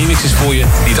beste remixes voor je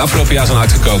die het afgelopen jaar zijn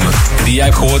uitgekomen. En die jij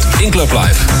hebt gehoord in Club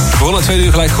Live. We begonnen het tweede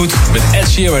uur gelijk goed met Ed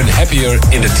Sheeran Happier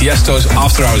in de Tiesto's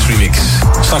After Hours remix.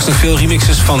 Straks nog veel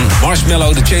remixes van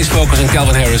Marshmello, The Chainsmokers en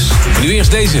Calvin Harris. En nu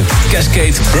eerst deze,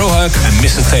 Cascade, Bro Hug en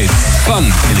Mr. Tate. Fun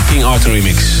in de King Arthur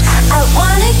remix. I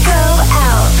wanna go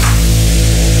out,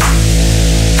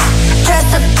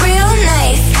 dress up real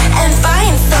nice and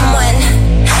find someone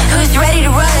who's ready to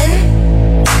run.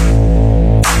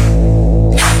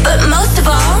 But most of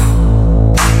all,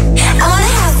 I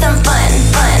wanna have some fun,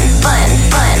 fun, fun,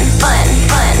 fun,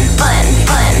 fun, fun,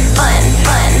 fun, fun, fun,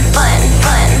 fun, fun,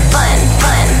 fun, fun,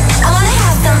 fun. I wanna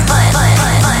have some fun, fun,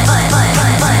 fun, fun, fun,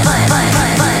 fun, fun, fun,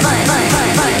 fun, fun, fun,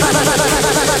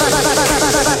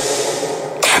 fun.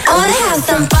 I wanna have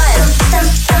some fun.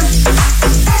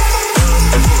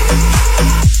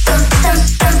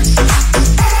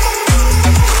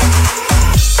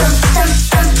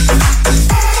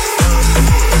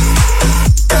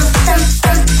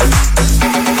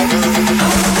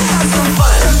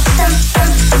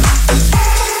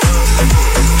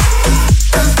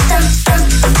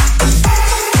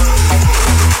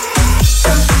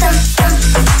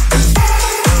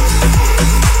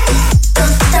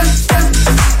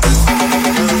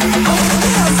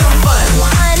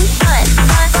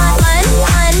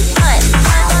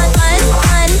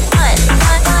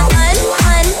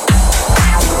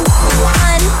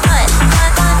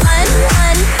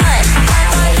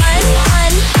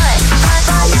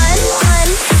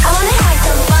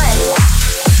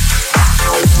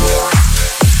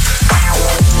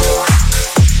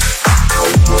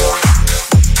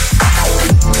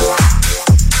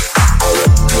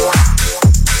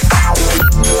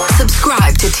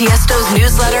 Tiesto's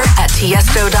newsletter at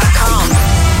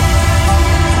tiesto.com.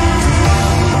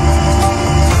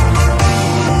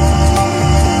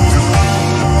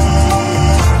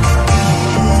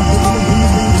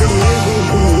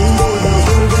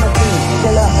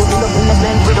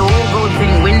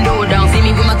 Window down, see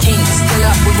me with my king. Still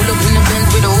up, we pull up in the Benz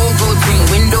with a whole gold thing.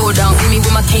 Window down, see me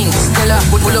with my king. Still up,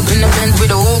 we pull up in the Benz with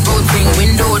a whole gold thing.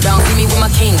 Window down, see me with my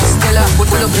king. Still up, we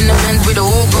pull up in the Benz with a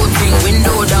whole gold thing.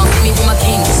 Window down, see me with my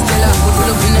king. Still up, we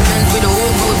pull up in the Benz with a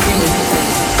whole gold thing.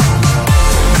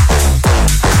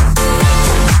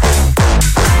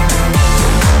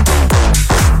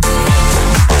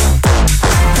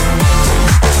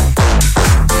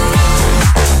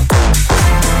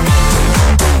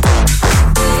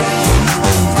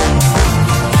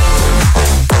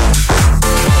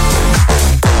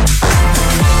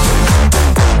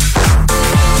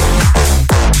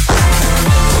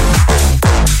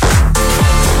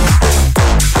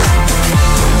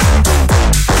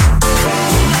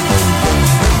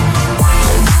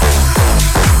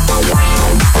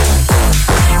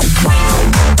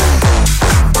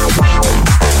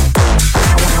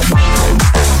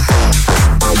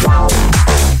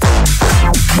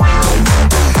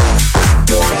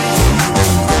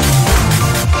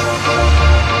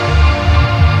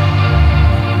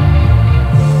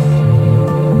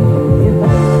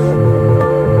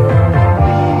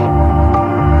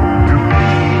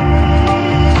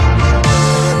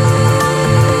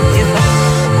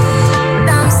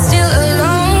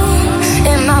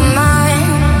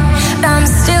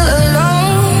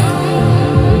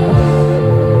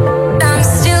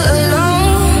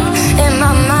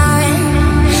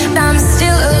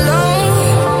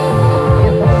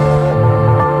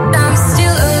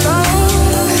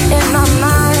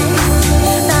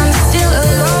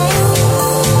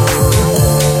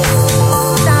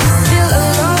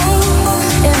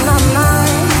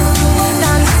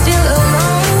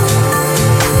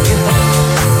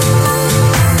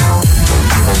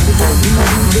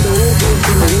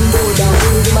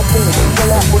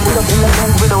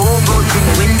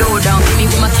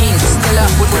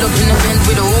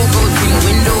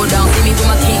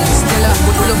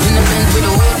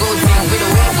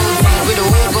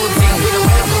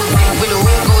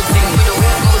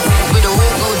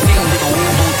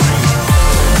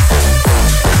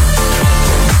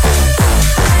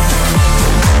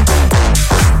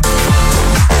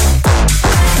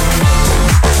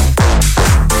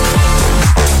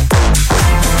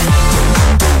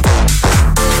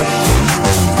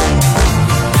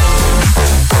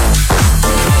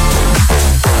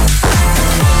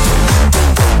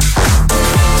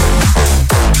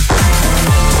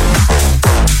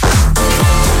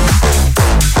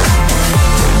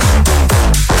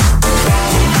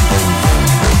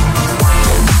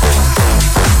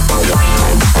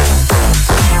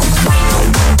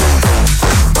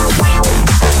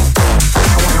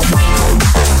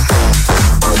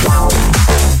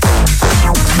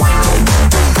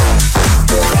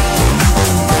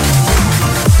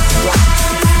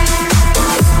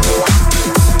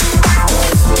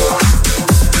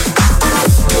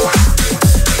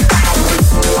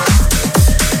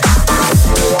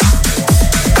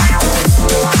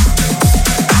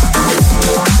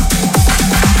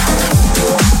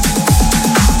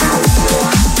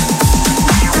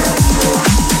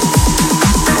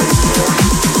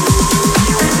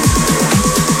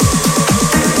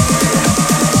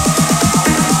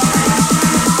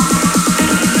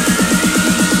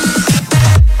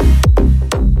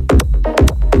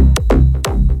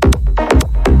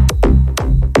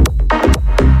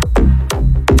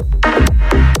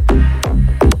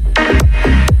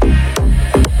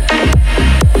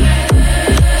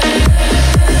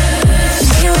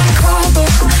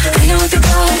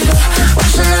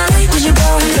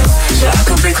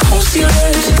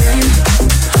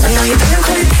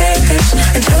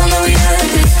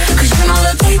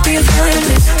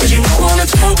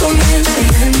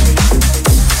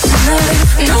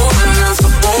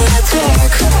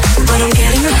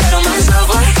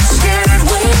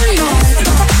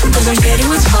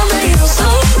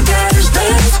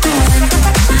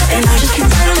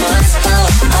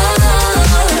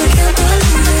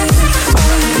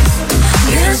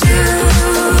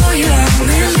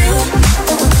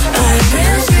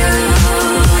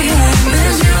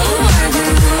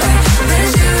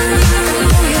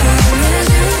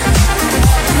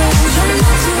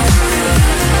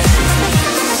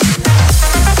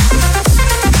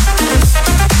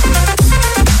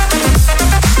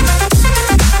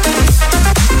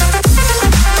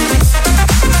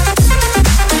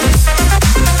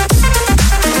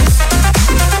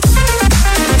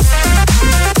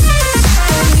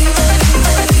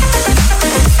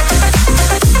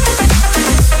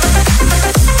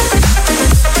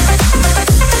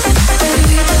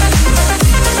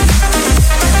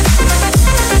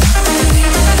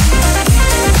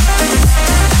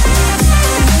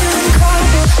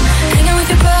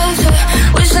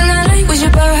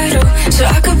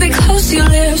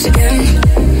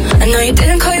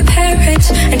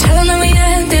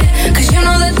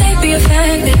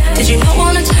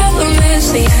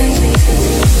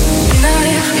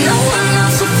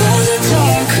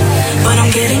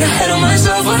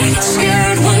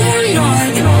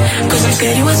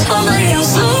 Getting what's falling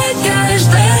outside, yeah, it's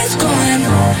bad, it's going.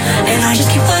 And I just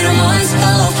keep fighting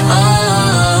myself.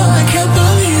 Oh, I can't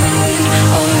believe it.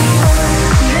 Oh.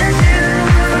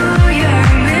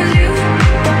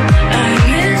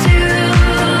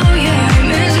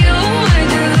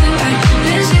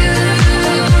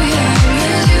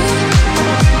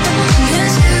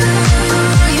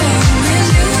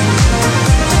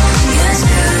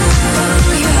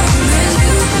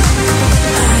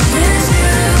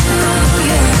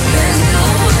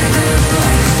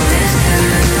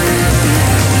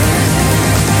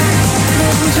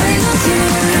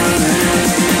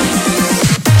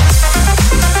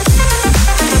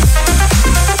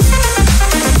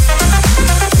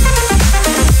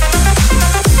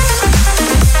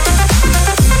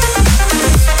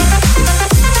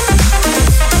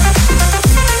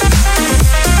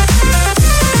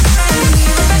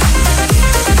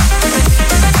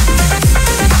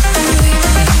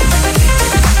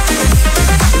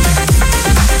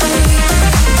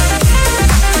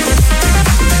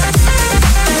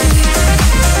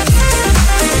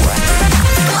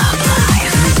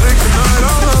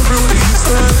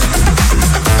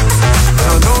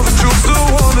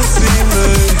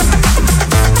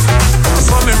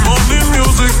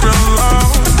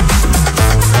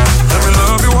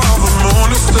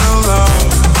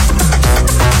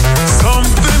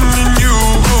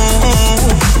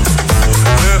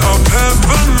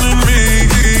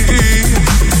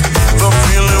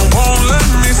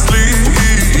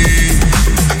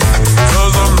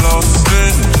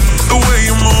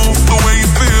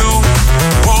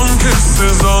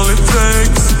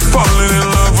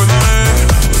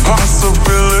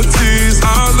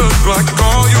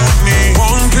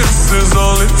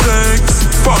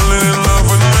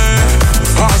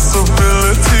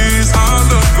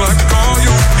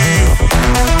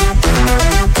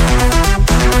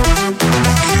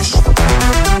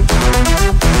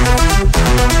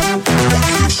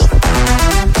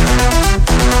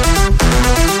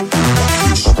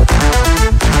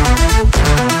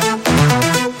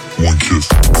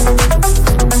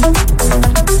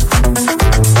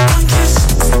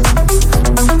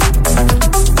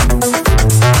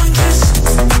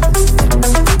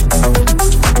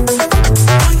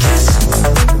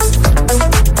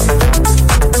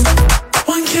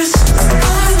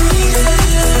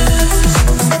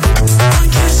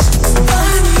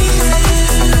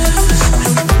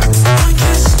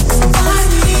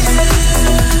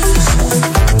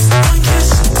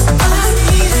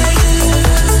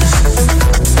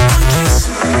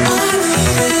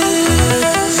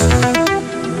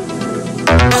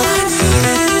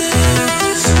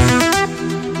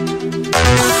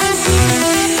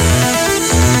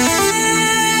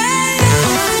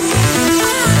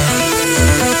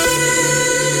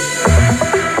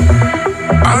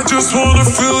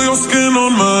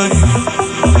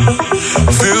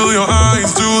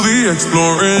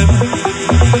 Exploring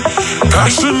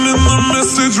passion in the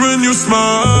message when you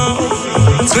smile.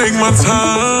 Take my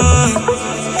time.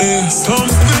 It's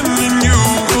something in you.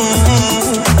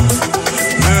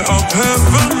 There are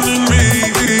heaven in me.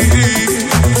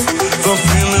 The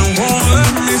feeling won't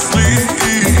let me sleep.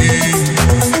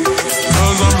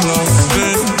 'Cause I'm lost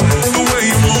in the way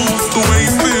you move, the way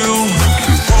you feel.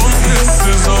 One kiss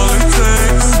is all it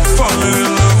takes. Falling in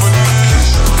love with me.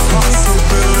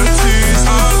 Possibilities.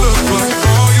 I look like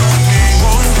all you need.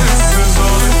 One kiss is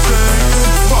all it takes.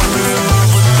 Falling in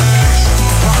love with me.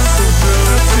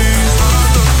 Possibilities. I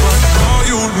look like all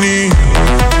you need.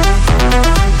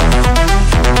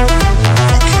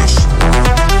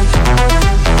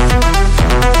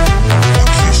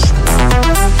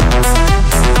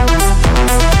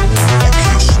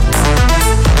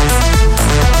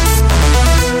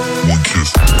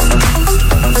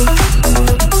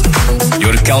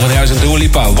 Calvin Harris en Dua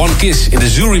Lipa, One Kiss in de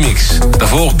Zoo remix.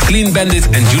 Daarvoor Clean Bandit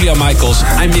en Julia Michaels,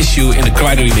 I Miss You in de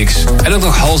Crider remix. En ook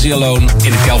nog Halsey Alone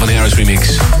in de Calvin Harris remix.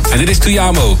 En dit is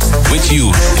Tuyamo, With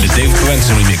You in de David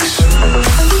Corenson remix.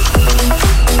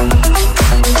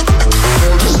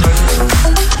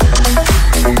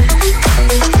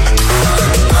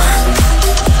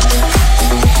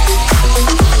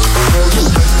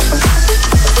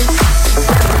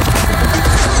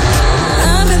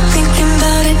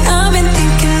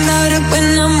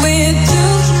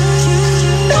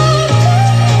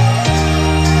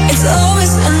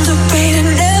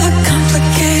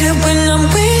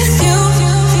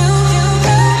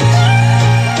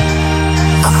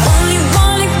 I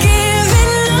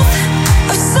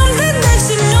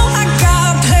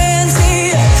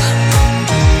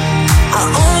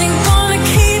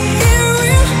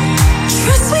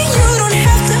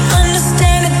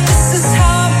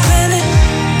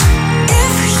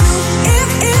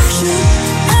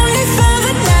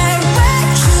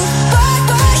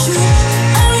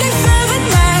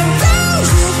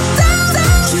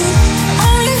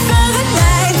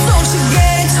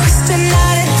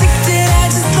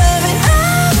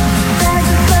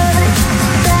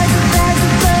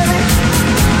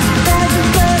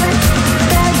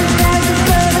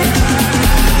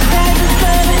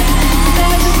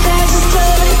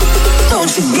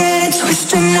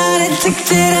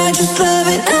just love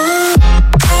it.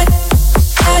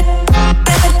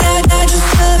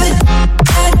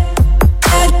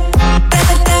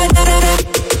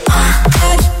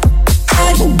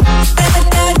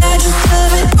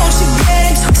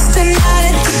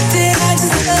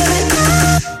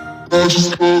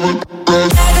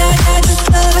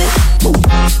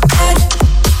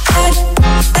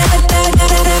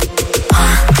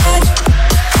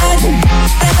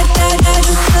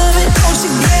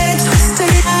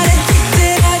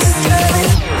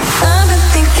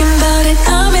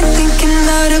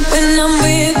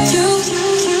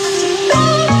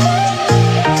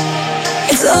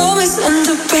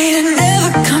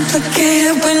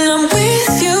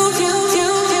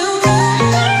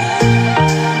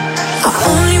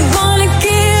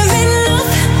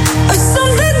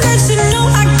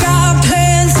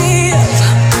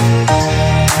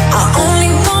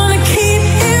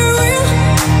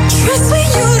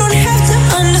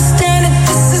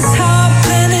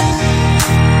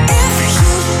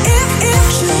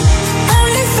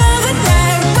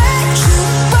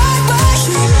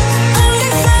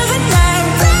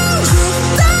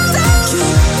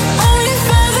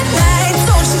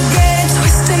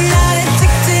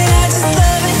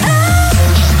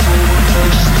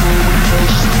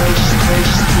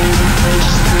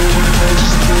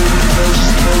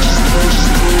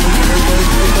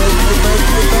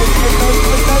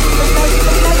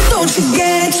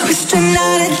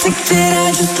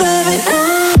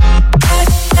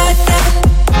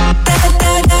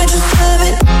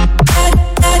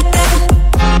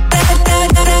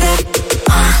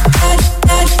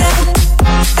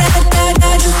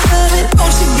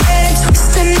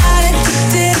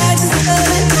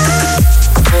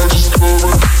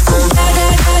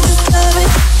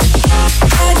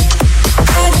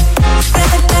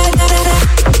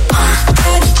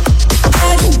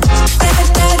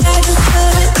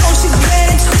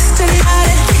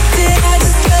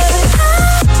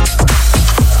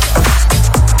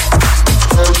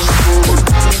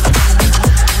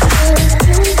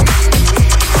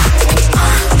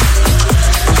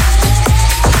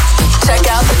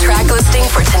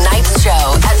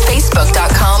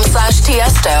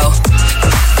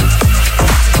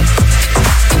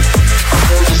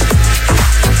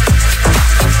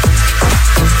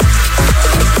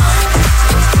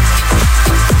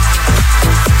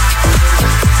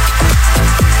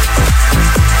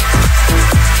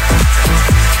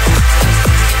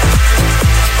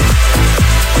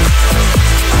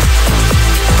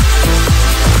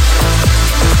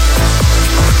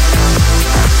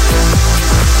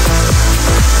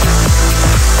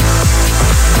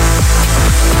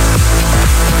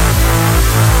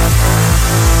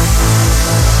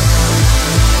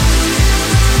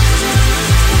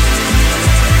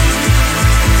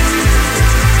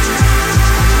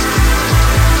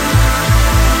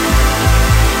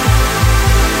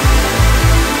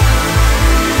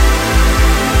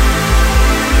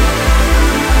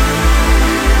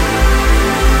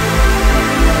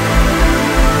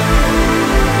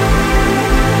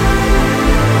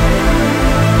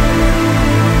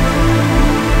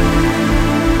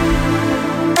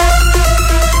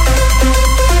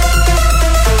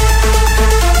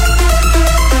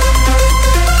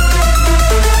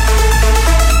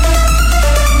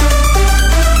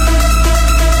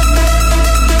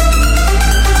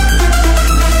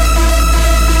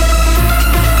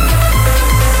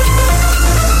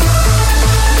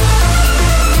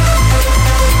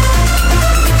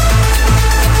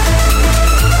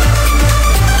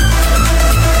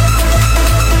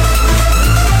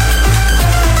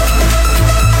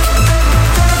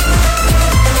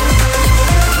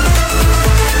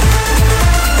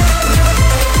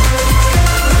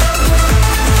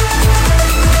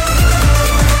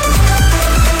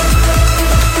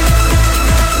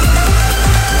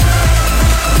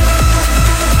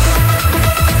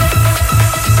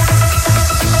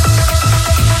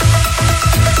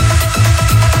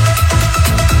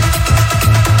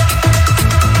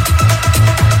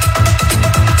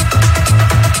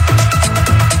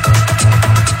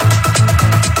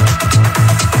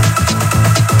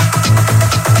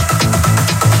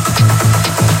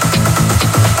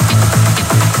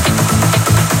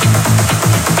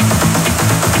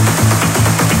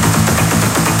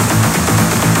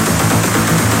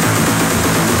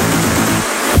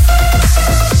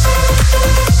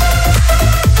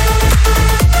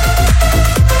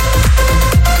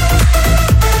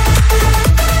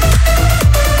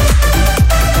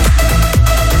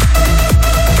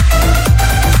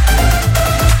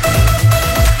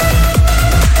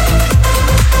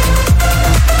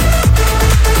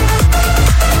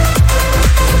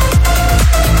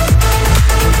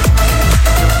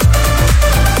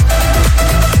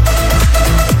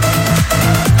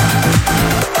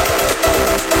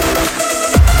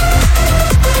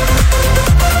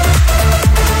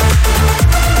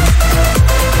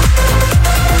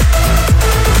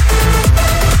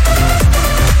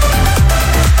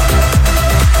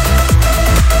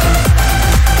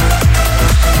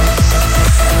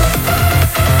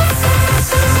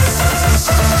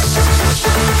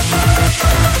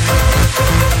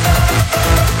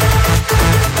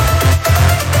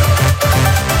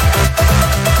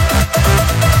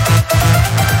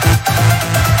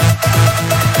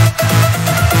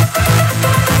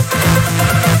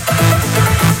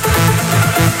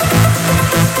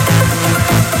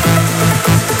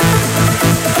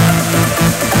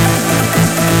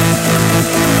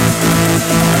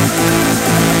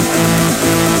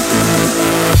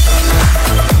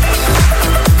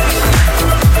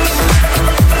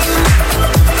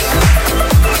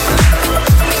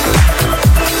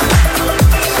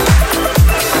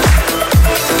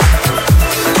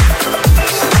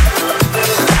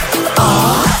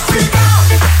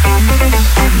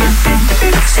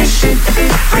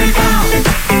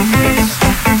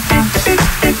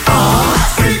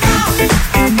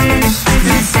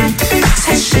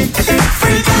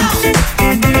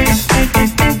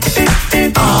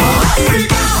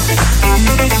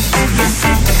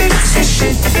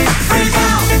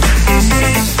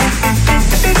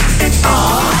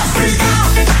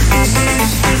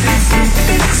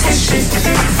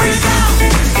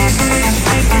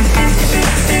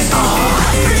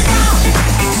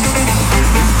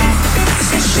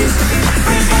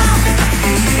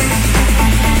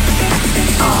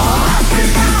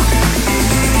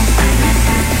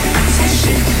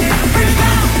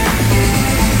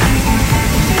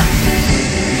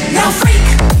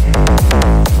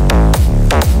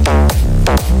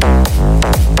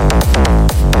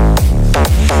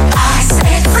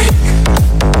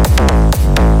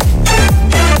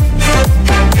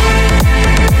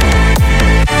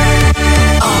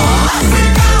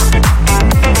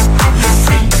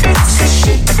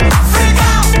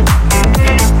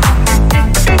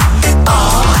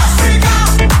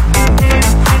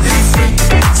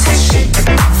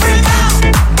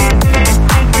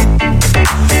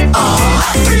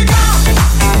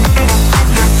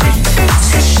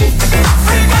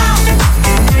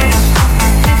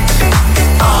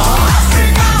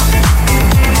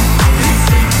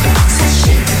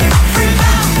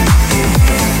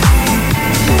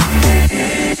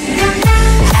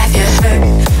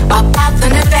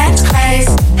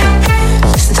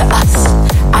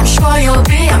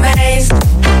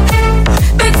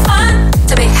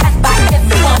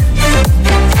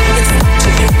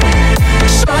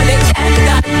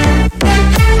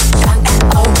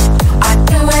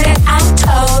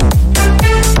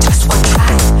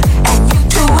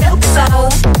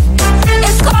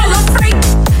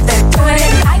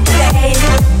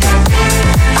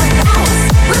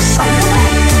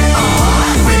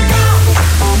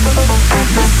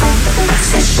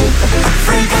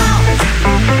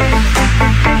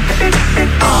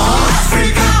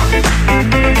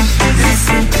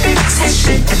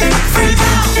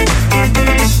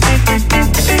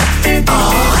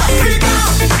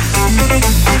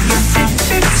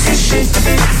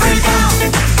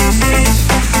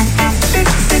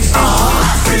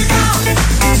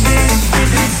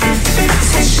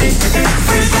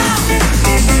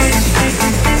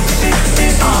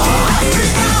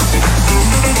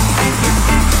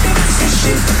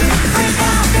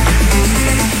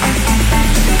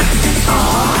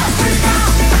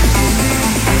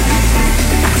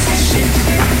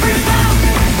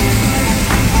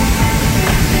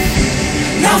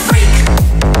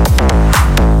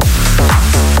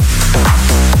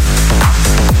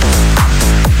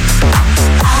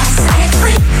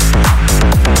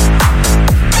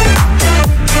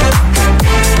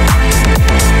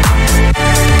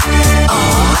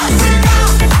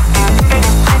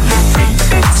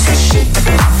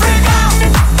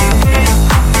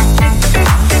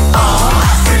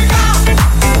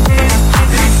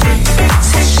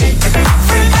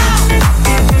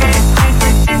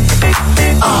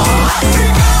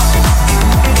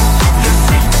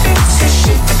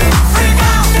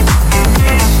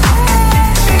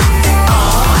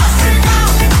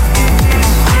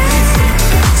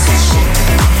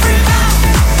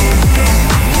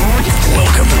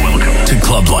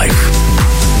 Club Life.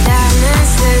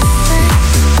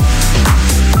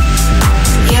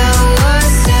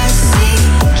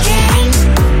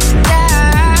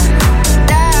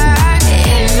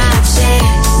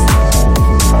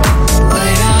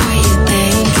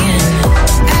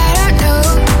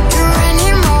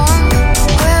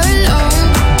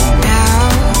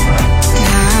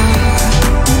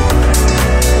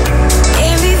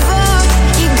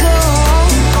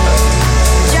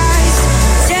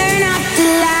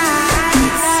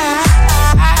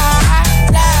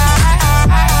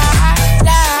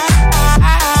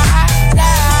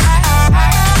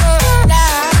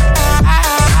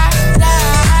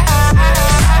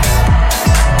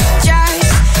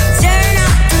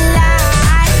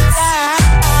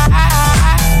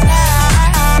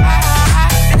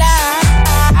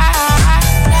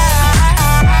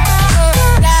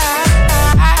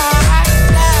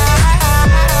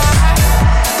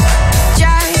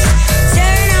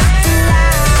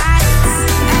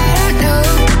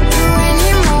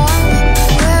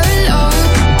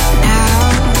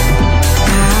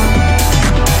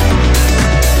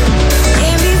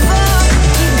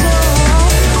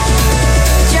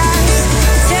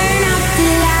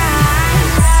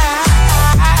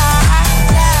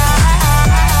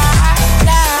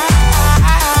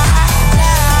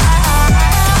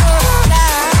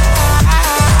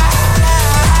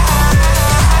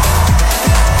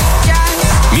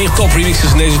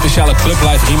 Remixes in deze speciale Club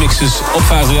Live remixes op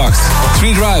 538.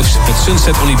 3 Drives met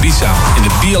Sunset on Ibiza in de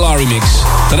BLR remix.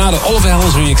 Daarna de Oliver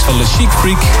Heldens remix van Le Chic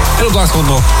Freak. En op de achtergrond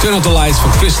nog Turn Out The Lights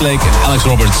van Chris Lake en Alex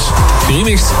Roberts.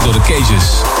 Geremixed door The Cages.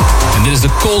 En dit is de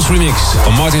Coles remix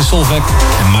van Martin Solveig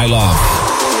en My Love.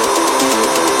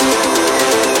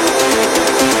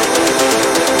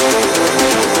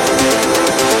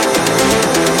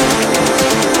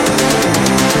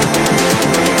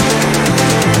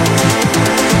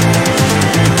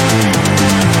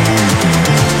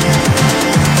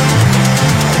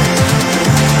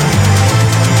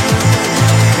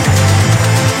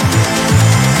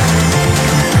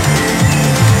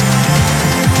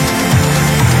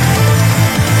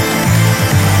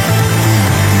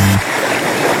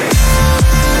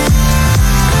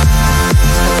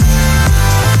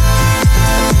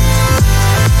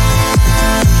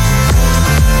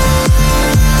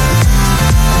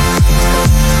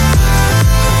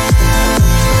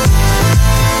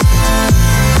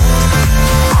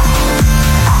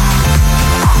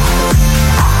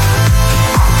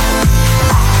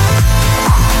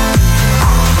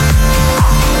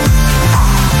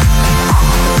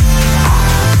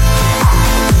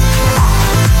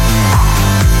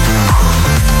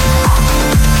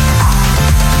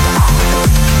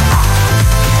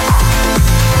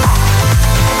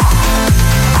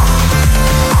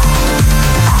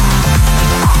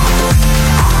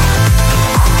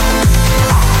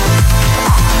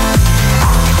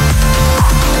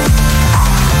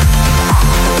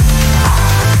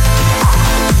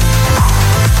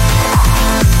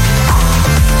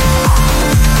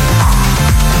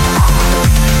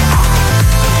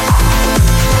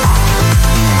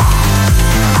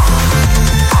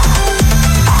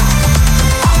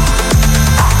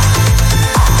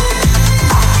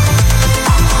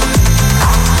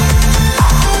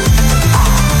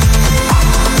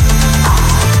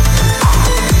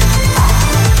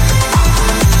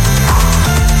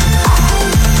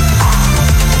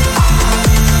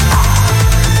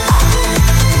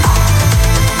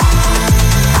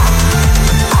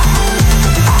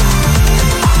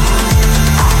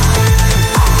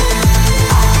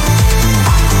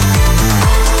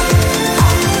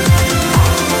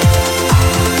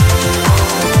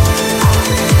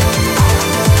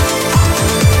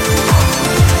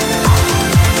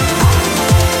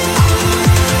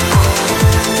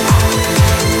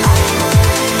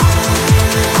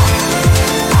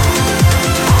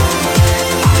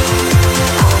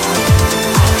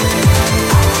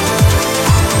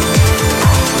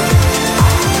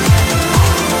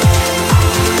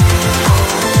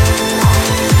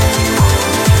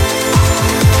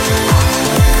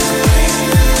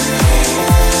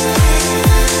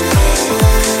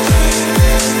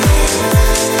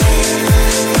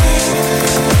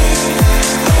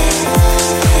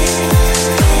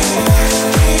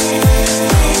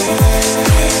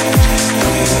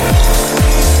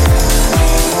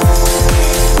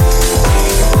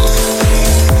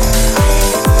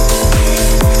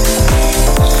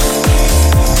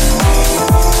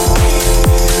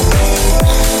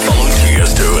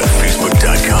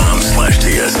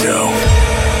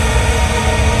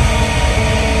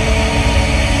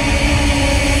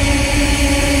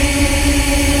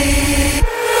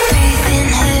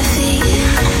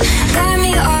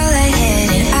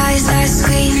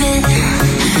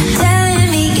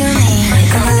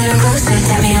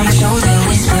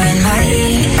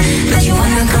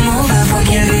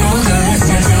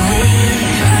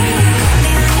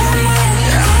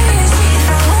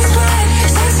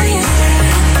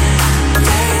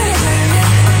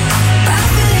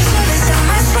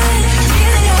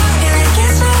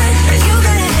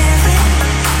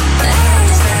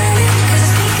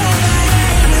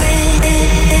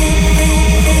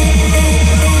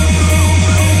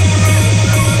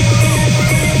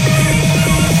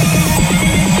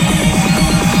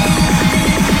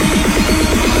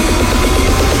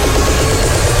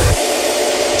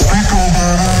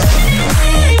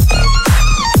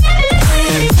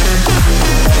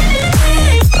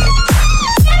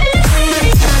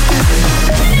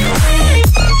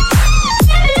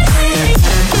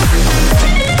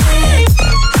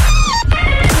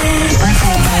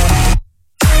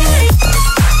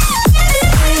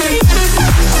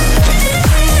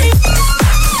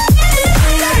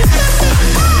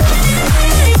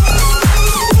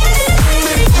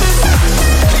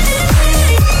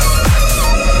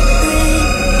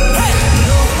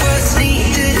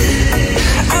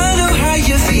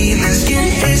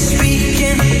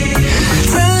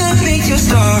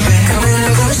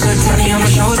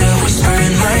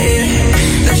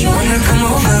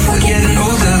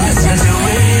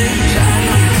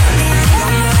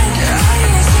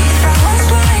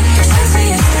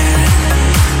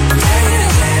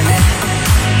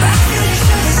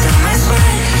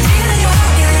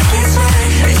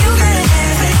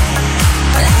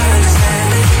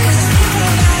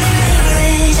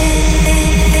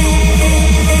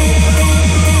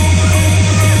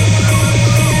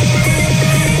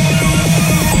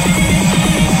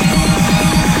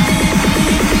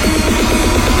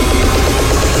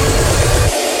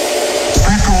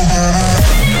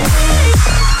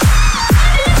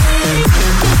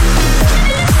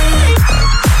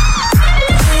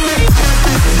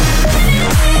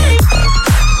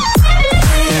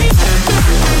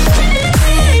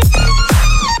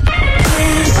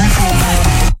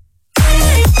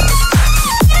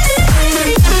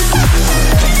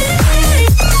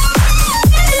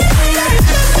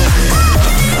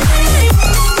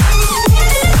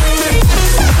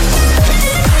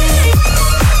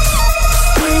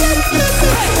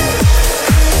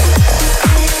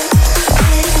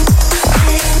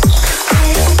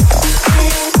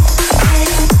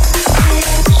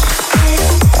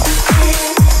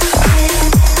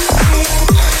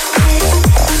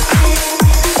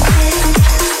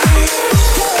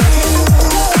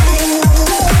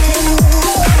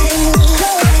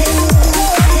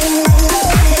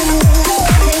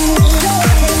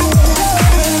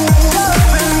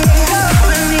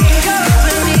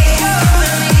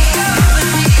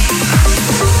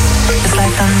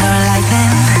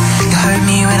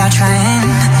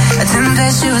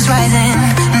 she was rising.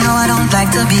 No, I don't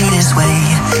like to be this way.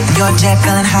 You're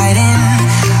Jekyll and hiding.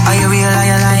 Are you real, are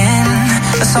you lying?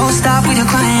 So stop with your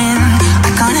crying. I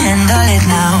can't handle it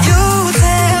now. You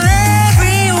tell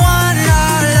everyone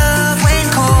our love went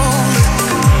cold.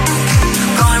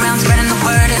 Going around spreading the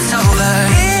word it's over.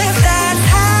 If that's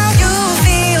how you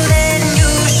feel, then you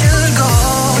should go.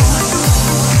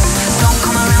 Don't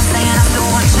come around saying I still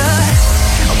want you.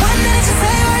 One minute you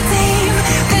say you're a team,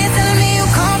 then you're telling me you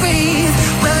can't breathe.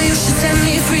 Well, you should set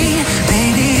me free,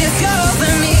 baby, if you're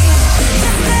over me.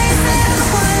 Yesterday you said I was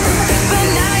one, but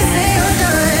now you say you're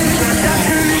done. Stop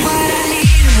telling me what I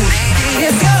need, baby,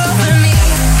 if you're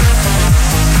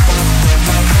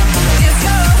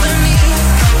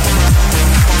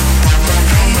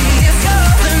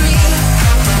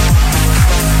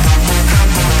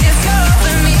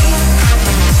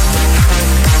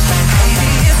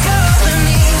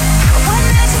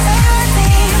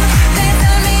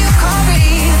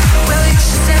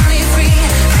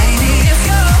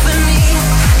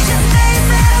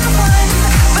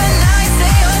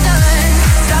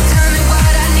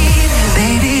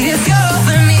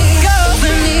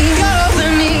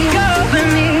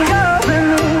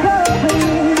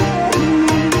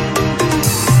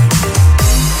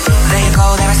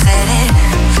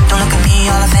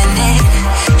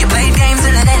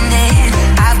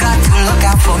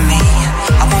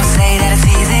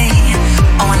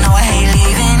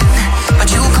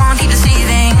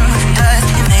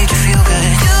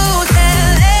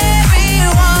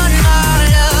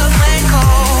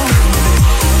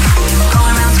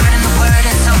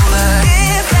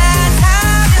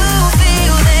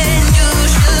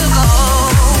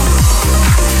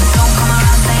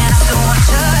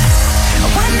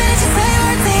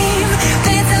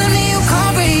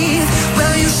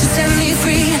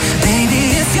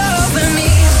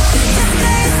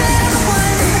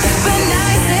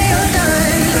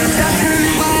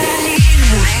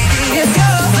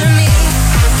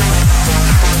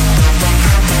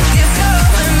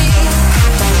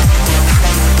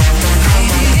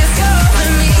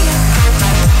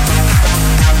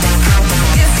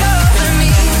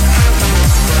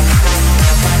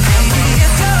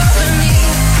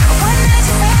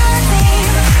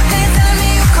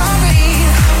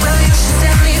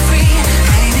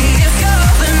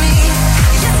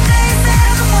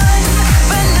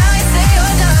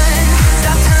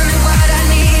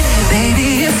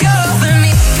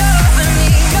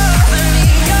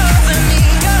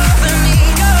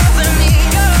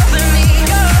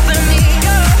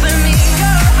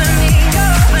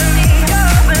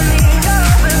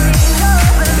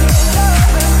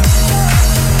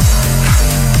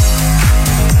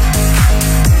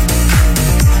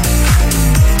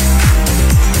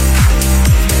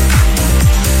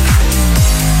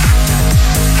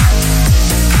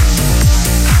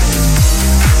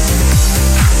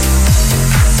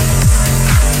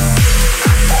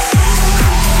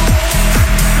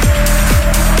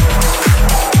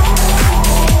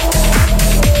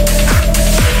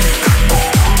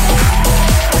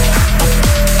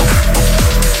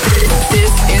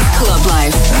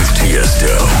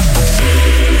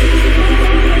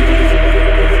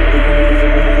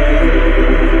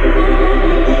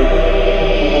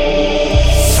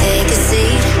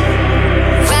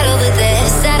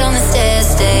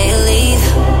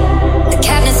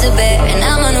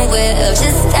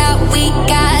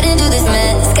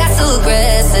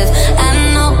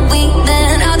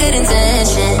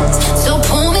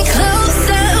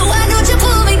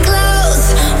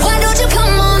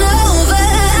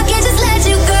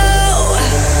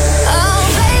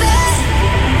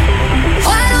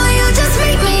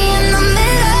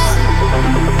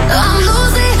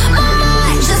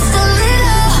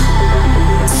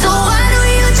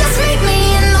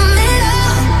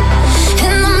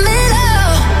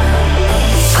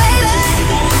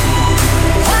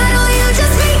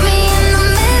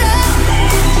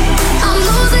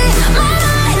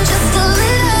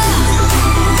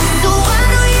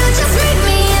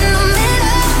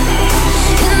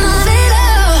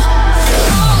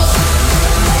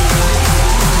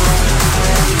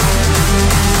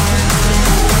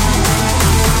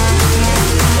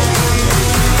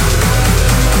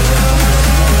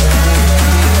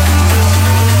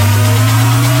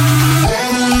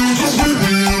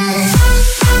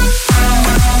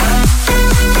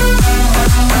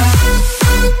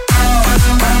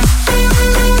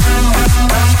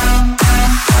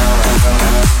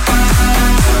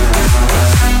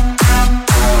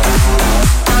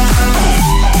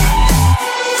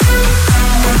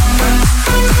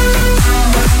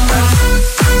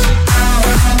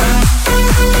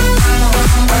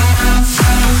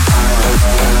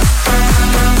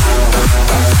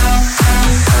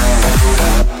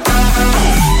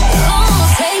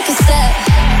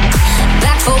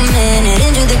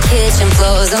kitchen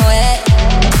floors are wet,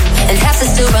 and taps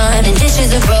are still running,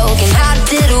 dishes are broken. How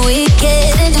did we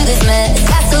get into this mess?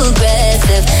 Got so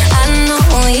aggressive. I know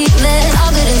we meant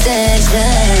all good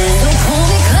intentions. So pull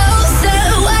me closer.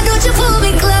 Why don't you pull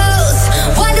me close?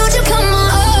 Why don't you come on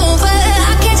over?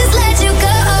 I can't just let you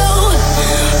go.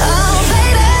 Oh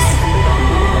baby,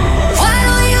 why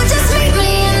don't you just meet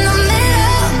me in the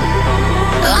middle?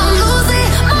 I'm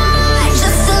losing my mind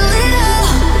just a little.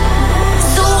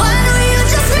 So why don't you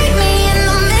just meet me in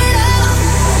the middle?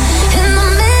 In the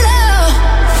middle.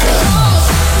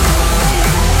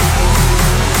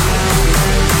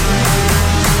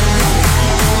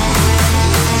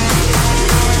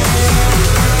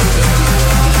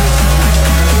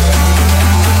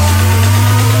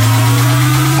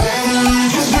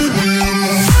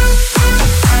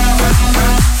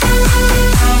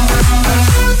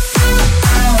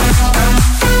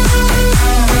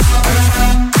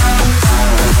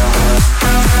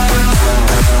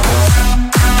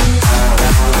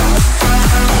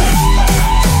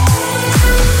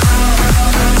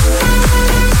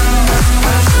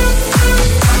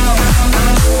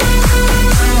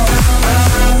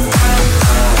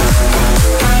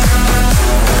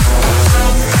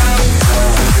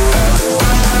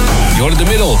 Je hoorde de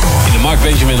middel in de Mark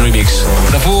Benjamin remix.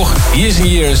 Daarvoor Years and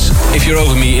Years, If You're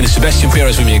Over Me in de Sebastian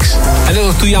Perez remix. En dan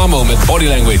nog Tuyamo met Body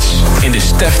Language in de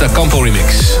Steph Da Campo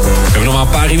remix. We hebben nog maar een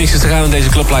paar remixes te gaan in deze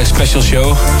Club Live special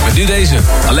show. Met nu deze,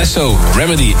 Alesso,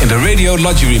 Remedy in de Radio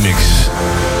Logic remix.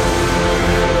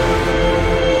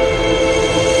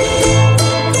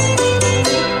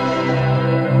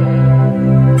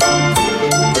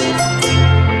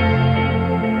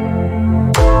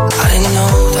 I didn't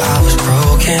know that I was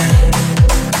broken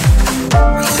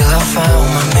until I found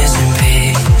my missing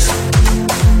piece.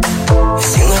 It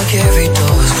seemed like every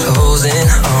door was closing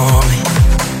on me.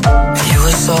 You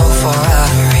were so far out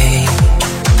of reach.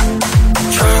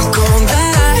 Drunk on the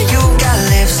night, you got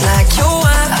lips like your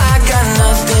wine. I got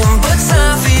nothing but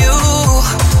time for you.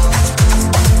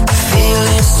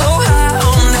 Feeling so high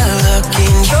on that look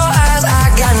in your eyes. I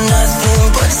got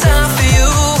nothing but time for you.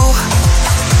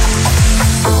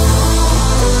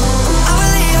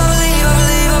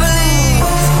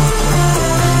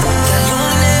 That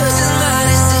loneliness is my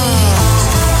disease.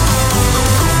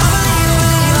 I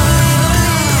believe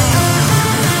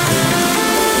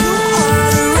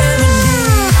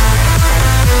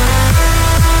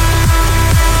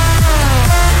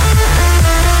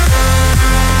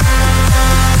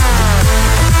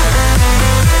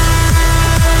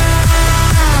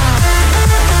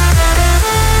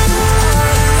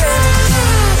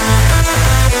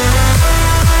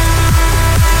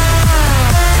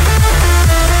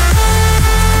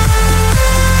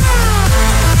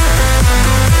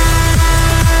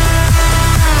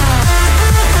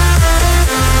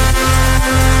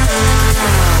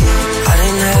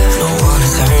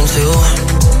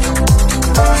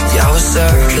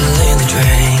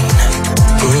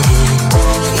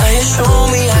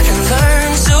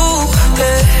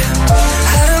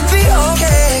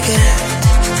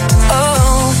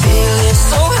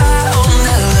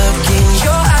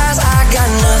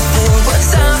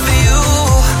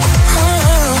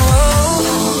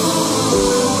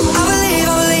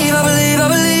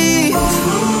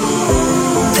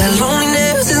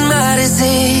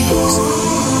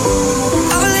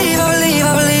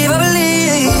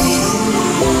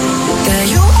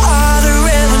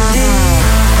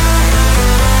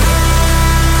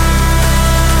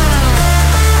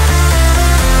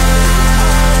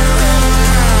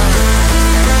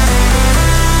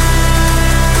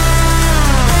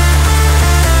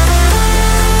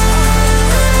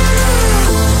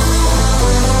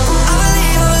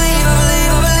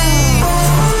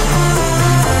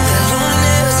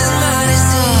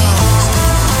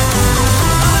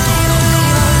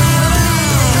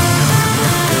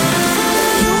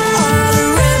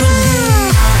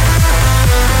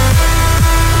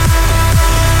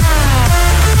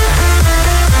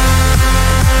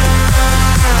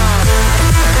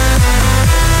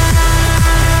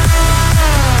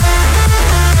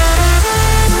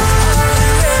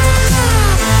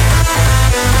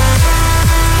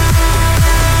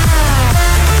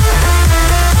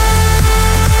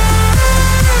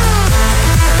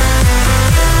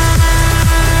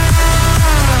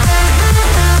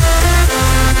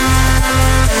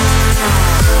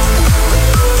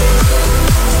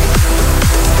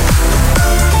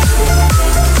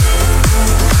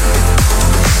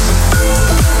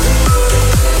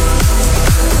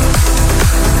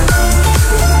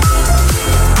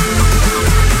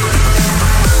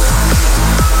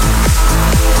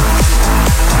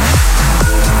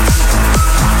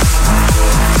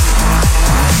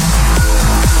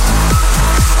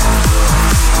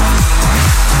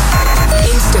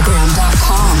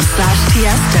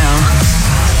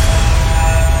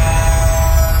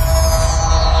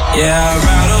Yeah, I'd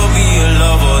rather be a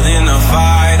lover than a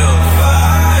fighter.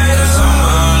 'Cause I'm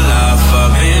alive,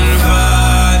 I've been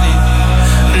fighting.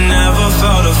 Never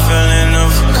felt a feeling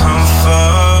of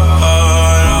comfort.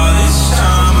 All this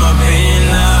time I've been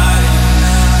hiding,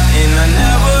 and I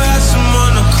never had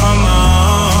someone to come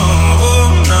on. Oh,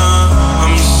 nah,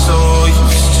 I'm so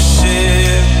used to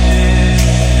shit.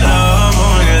 Love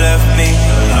only left me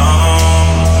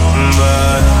alone,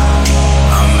 but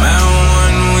I'm at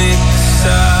one with the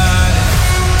side.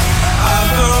 I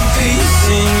found peace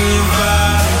in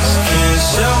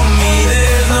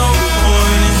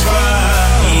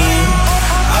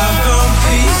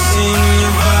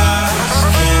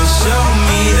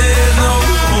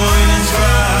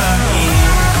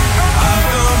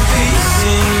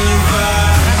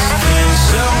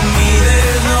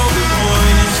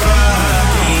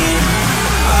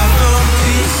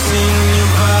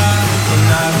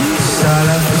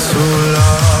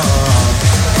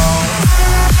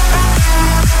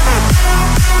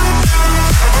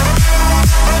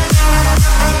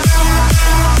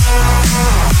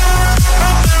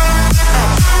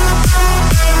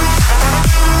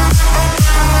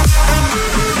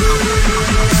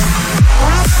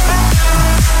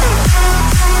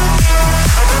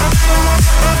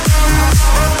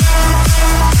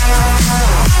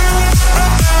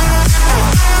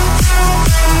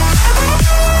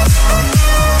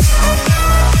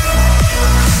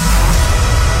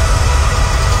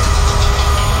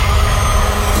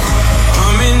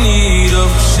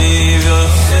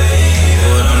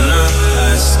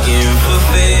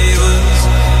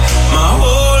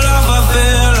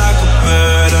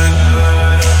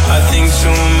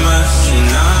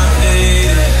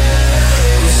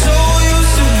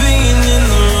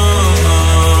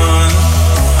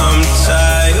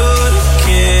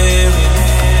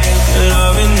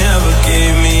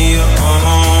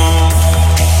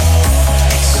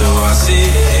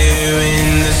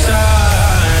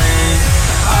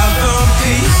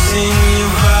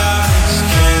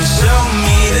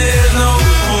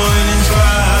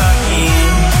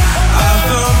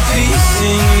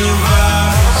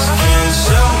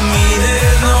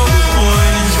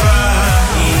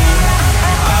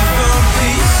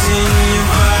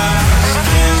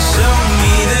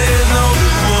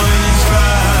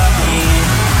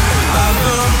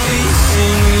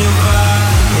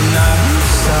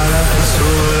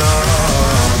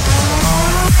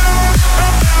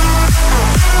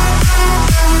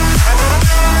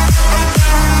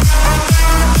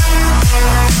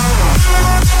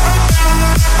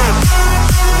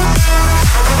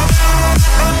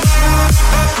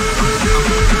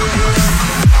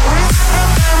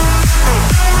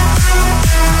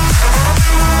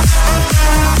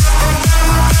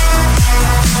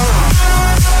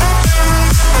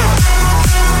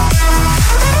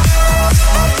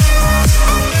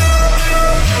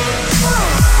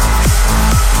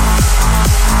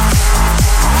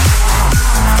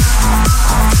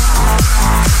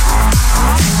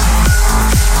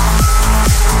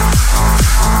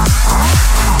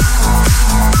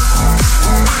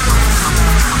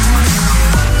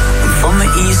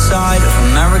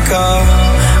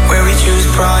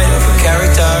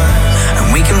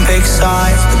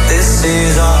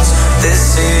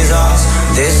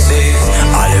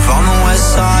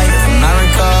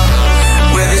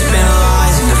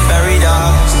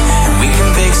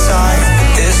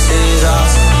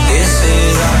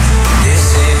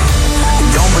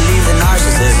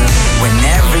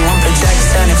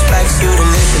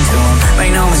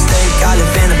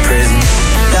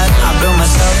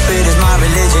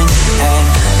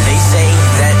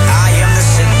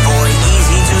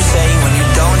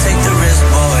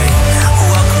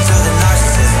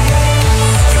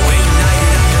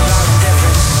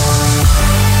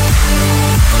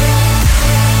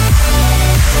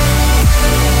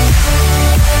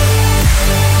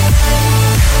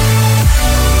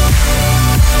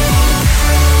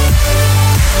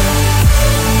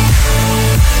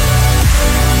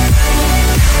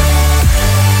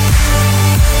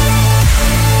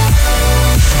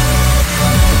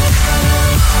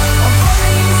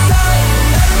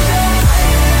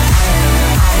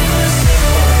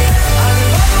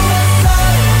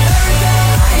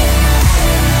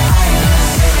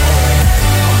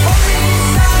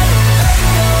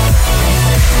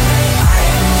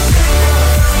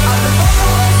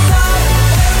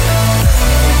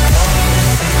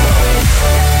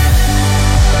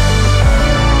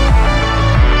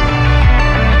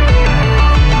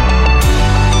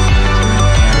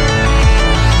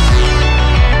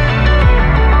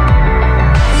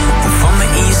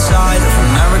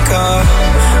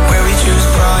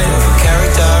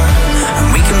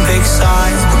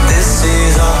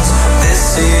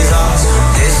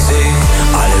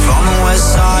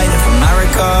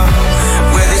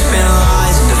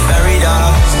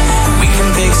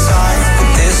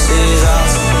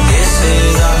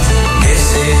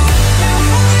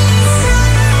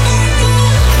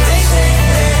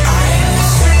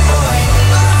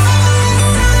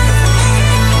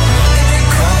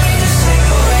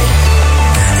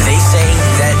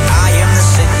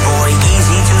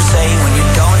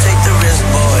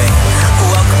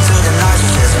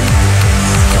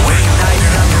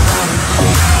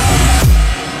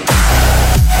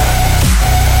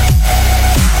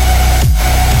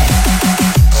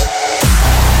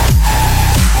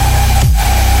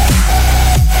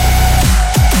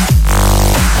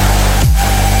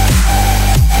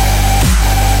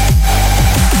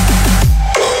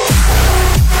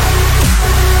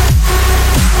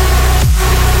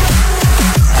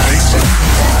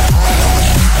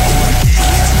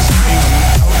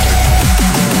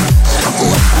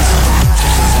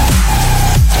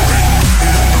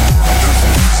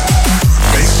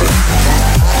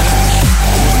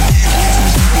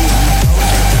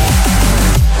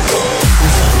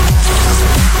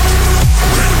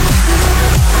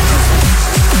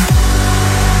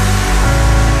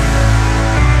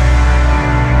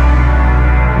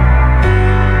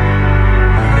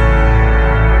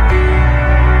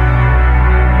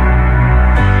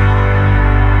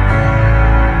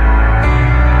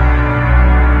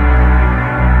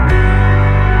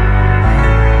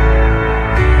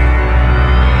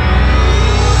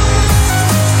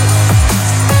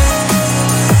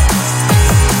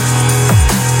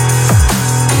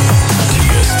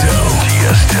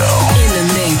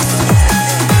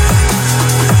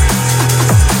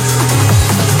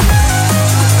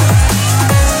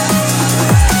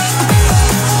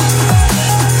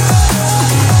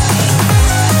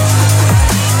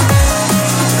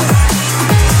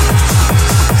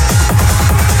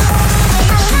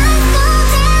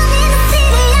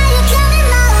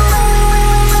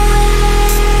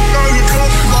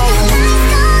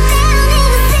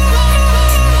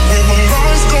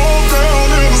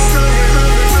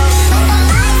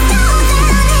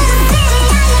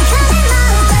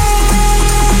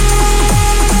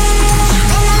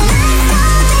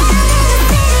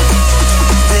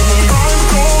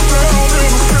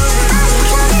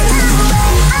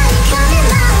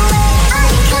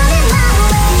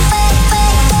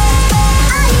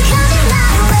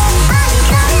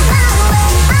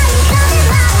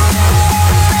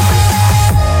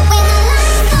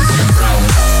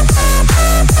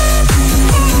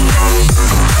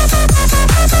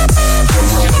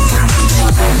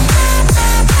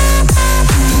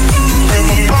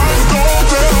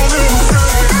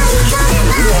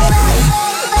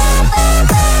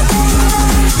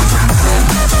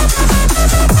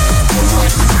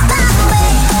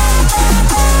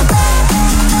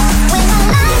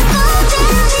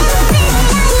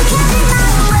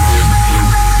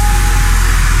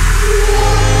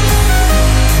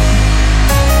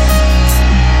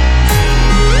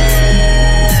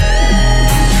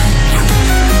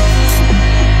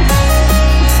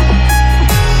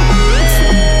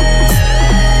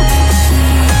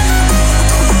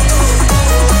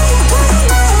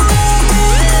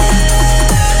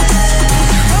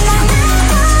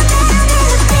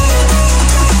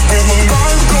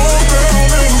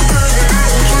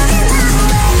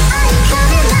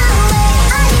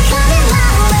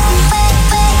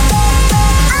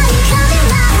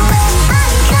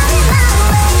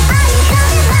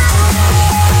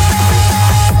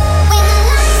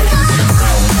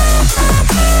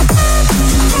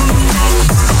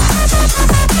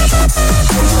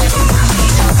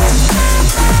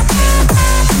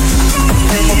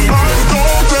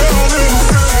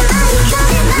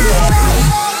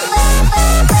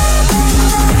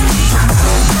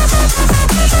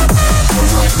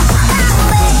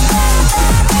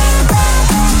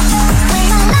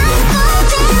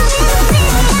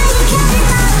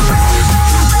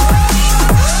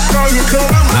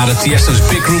Tiesto's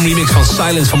Big Room remix van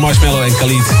Silence van Marshmello en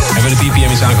Khalid hebben de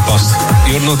BPM iets aangepast.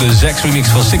 Je hoort nog de Zax remix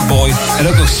van Sick Boy en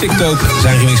ook nog Sick Dope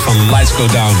zijn remix van Lights Go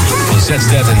Down van Zed's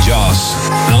Dead en Jaws.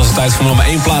 En dan is het tijd voor nummer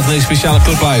 1 plaat in deze speciale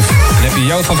Club Live. En heb je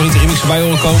jouw favoriete remix erbij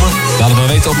horen komen? Laat het maar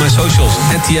weten op mijn socials,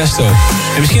 @Tiesto.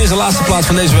 En misschien is de laatste plaat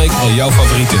van deze week wel jouw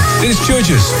favoriete. Dit is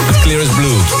Churches met Clear as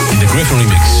Blue in de Griffin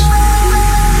remix.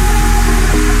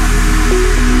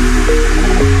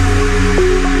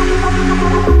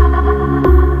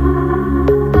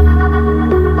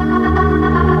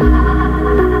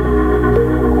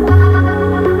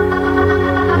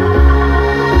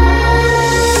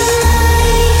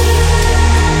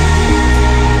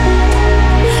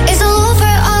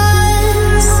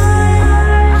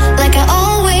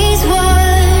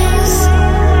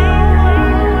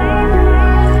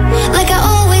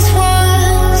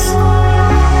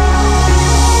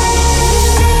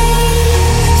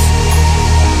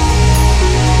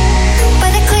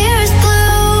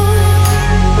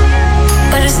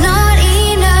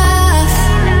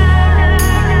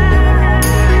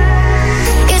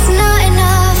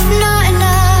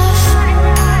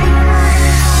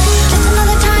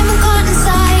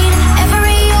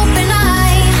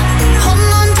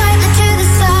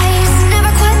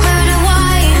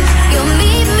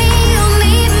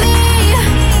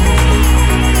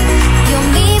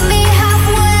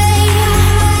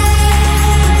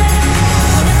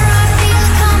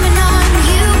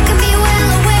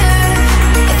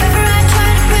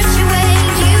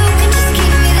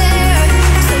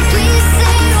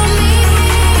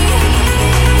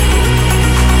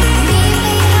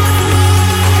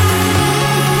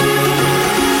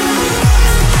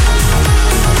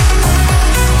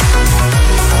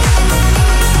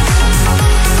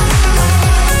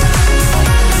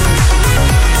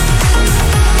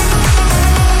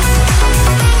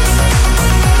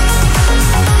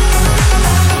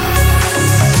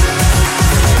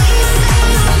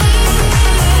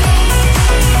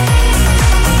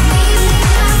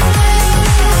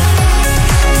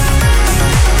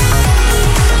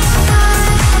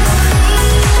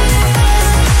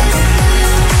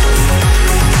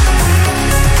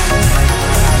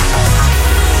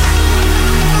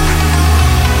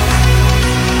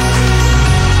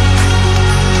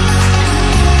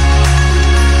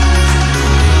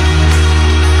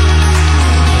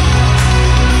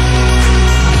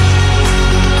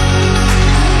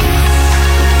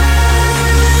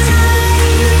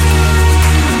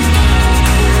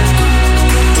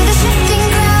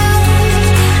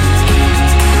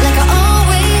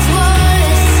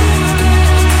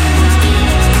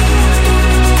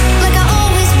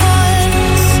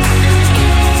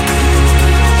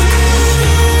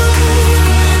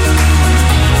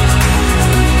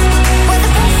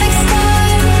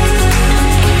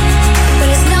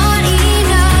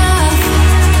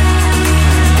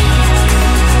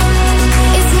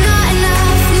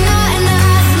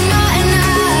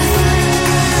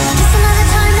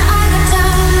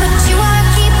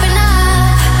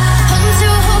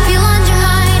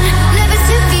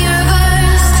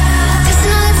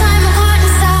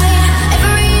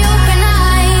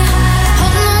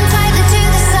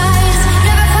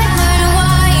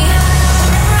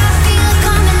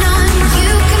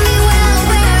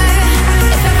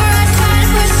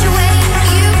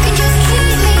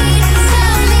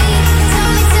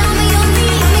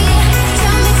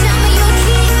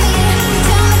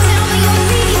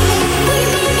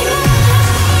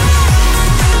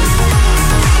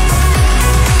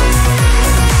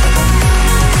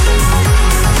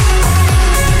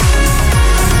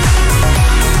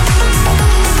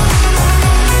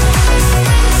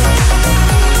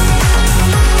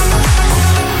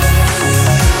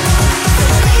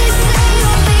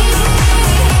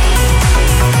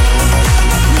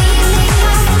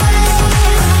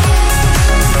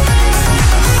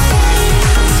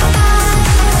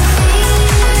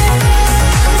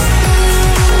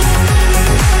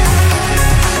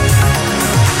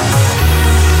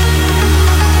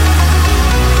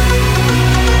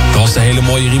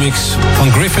 Mooie remix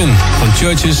van Griffin van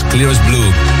Churches, Clear as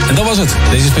Blue. En dat was het.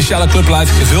 Deze speciale Club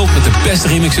Live gevuld met de beste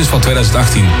remixes van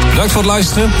 2018. Bedankt voor het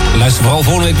luisteren. Luister vooral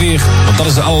volgende week weer, want dat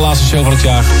is de allerlaatste show van het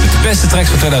jaar met de beste tracks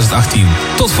van 2018.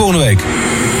 Tot volgende week.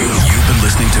 You've been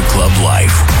listening to Club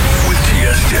Life with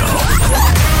Tiesto.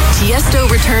 Tiesto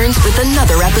returns with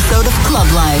another episode of Club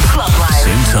Life.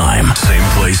 Same time, same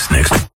place next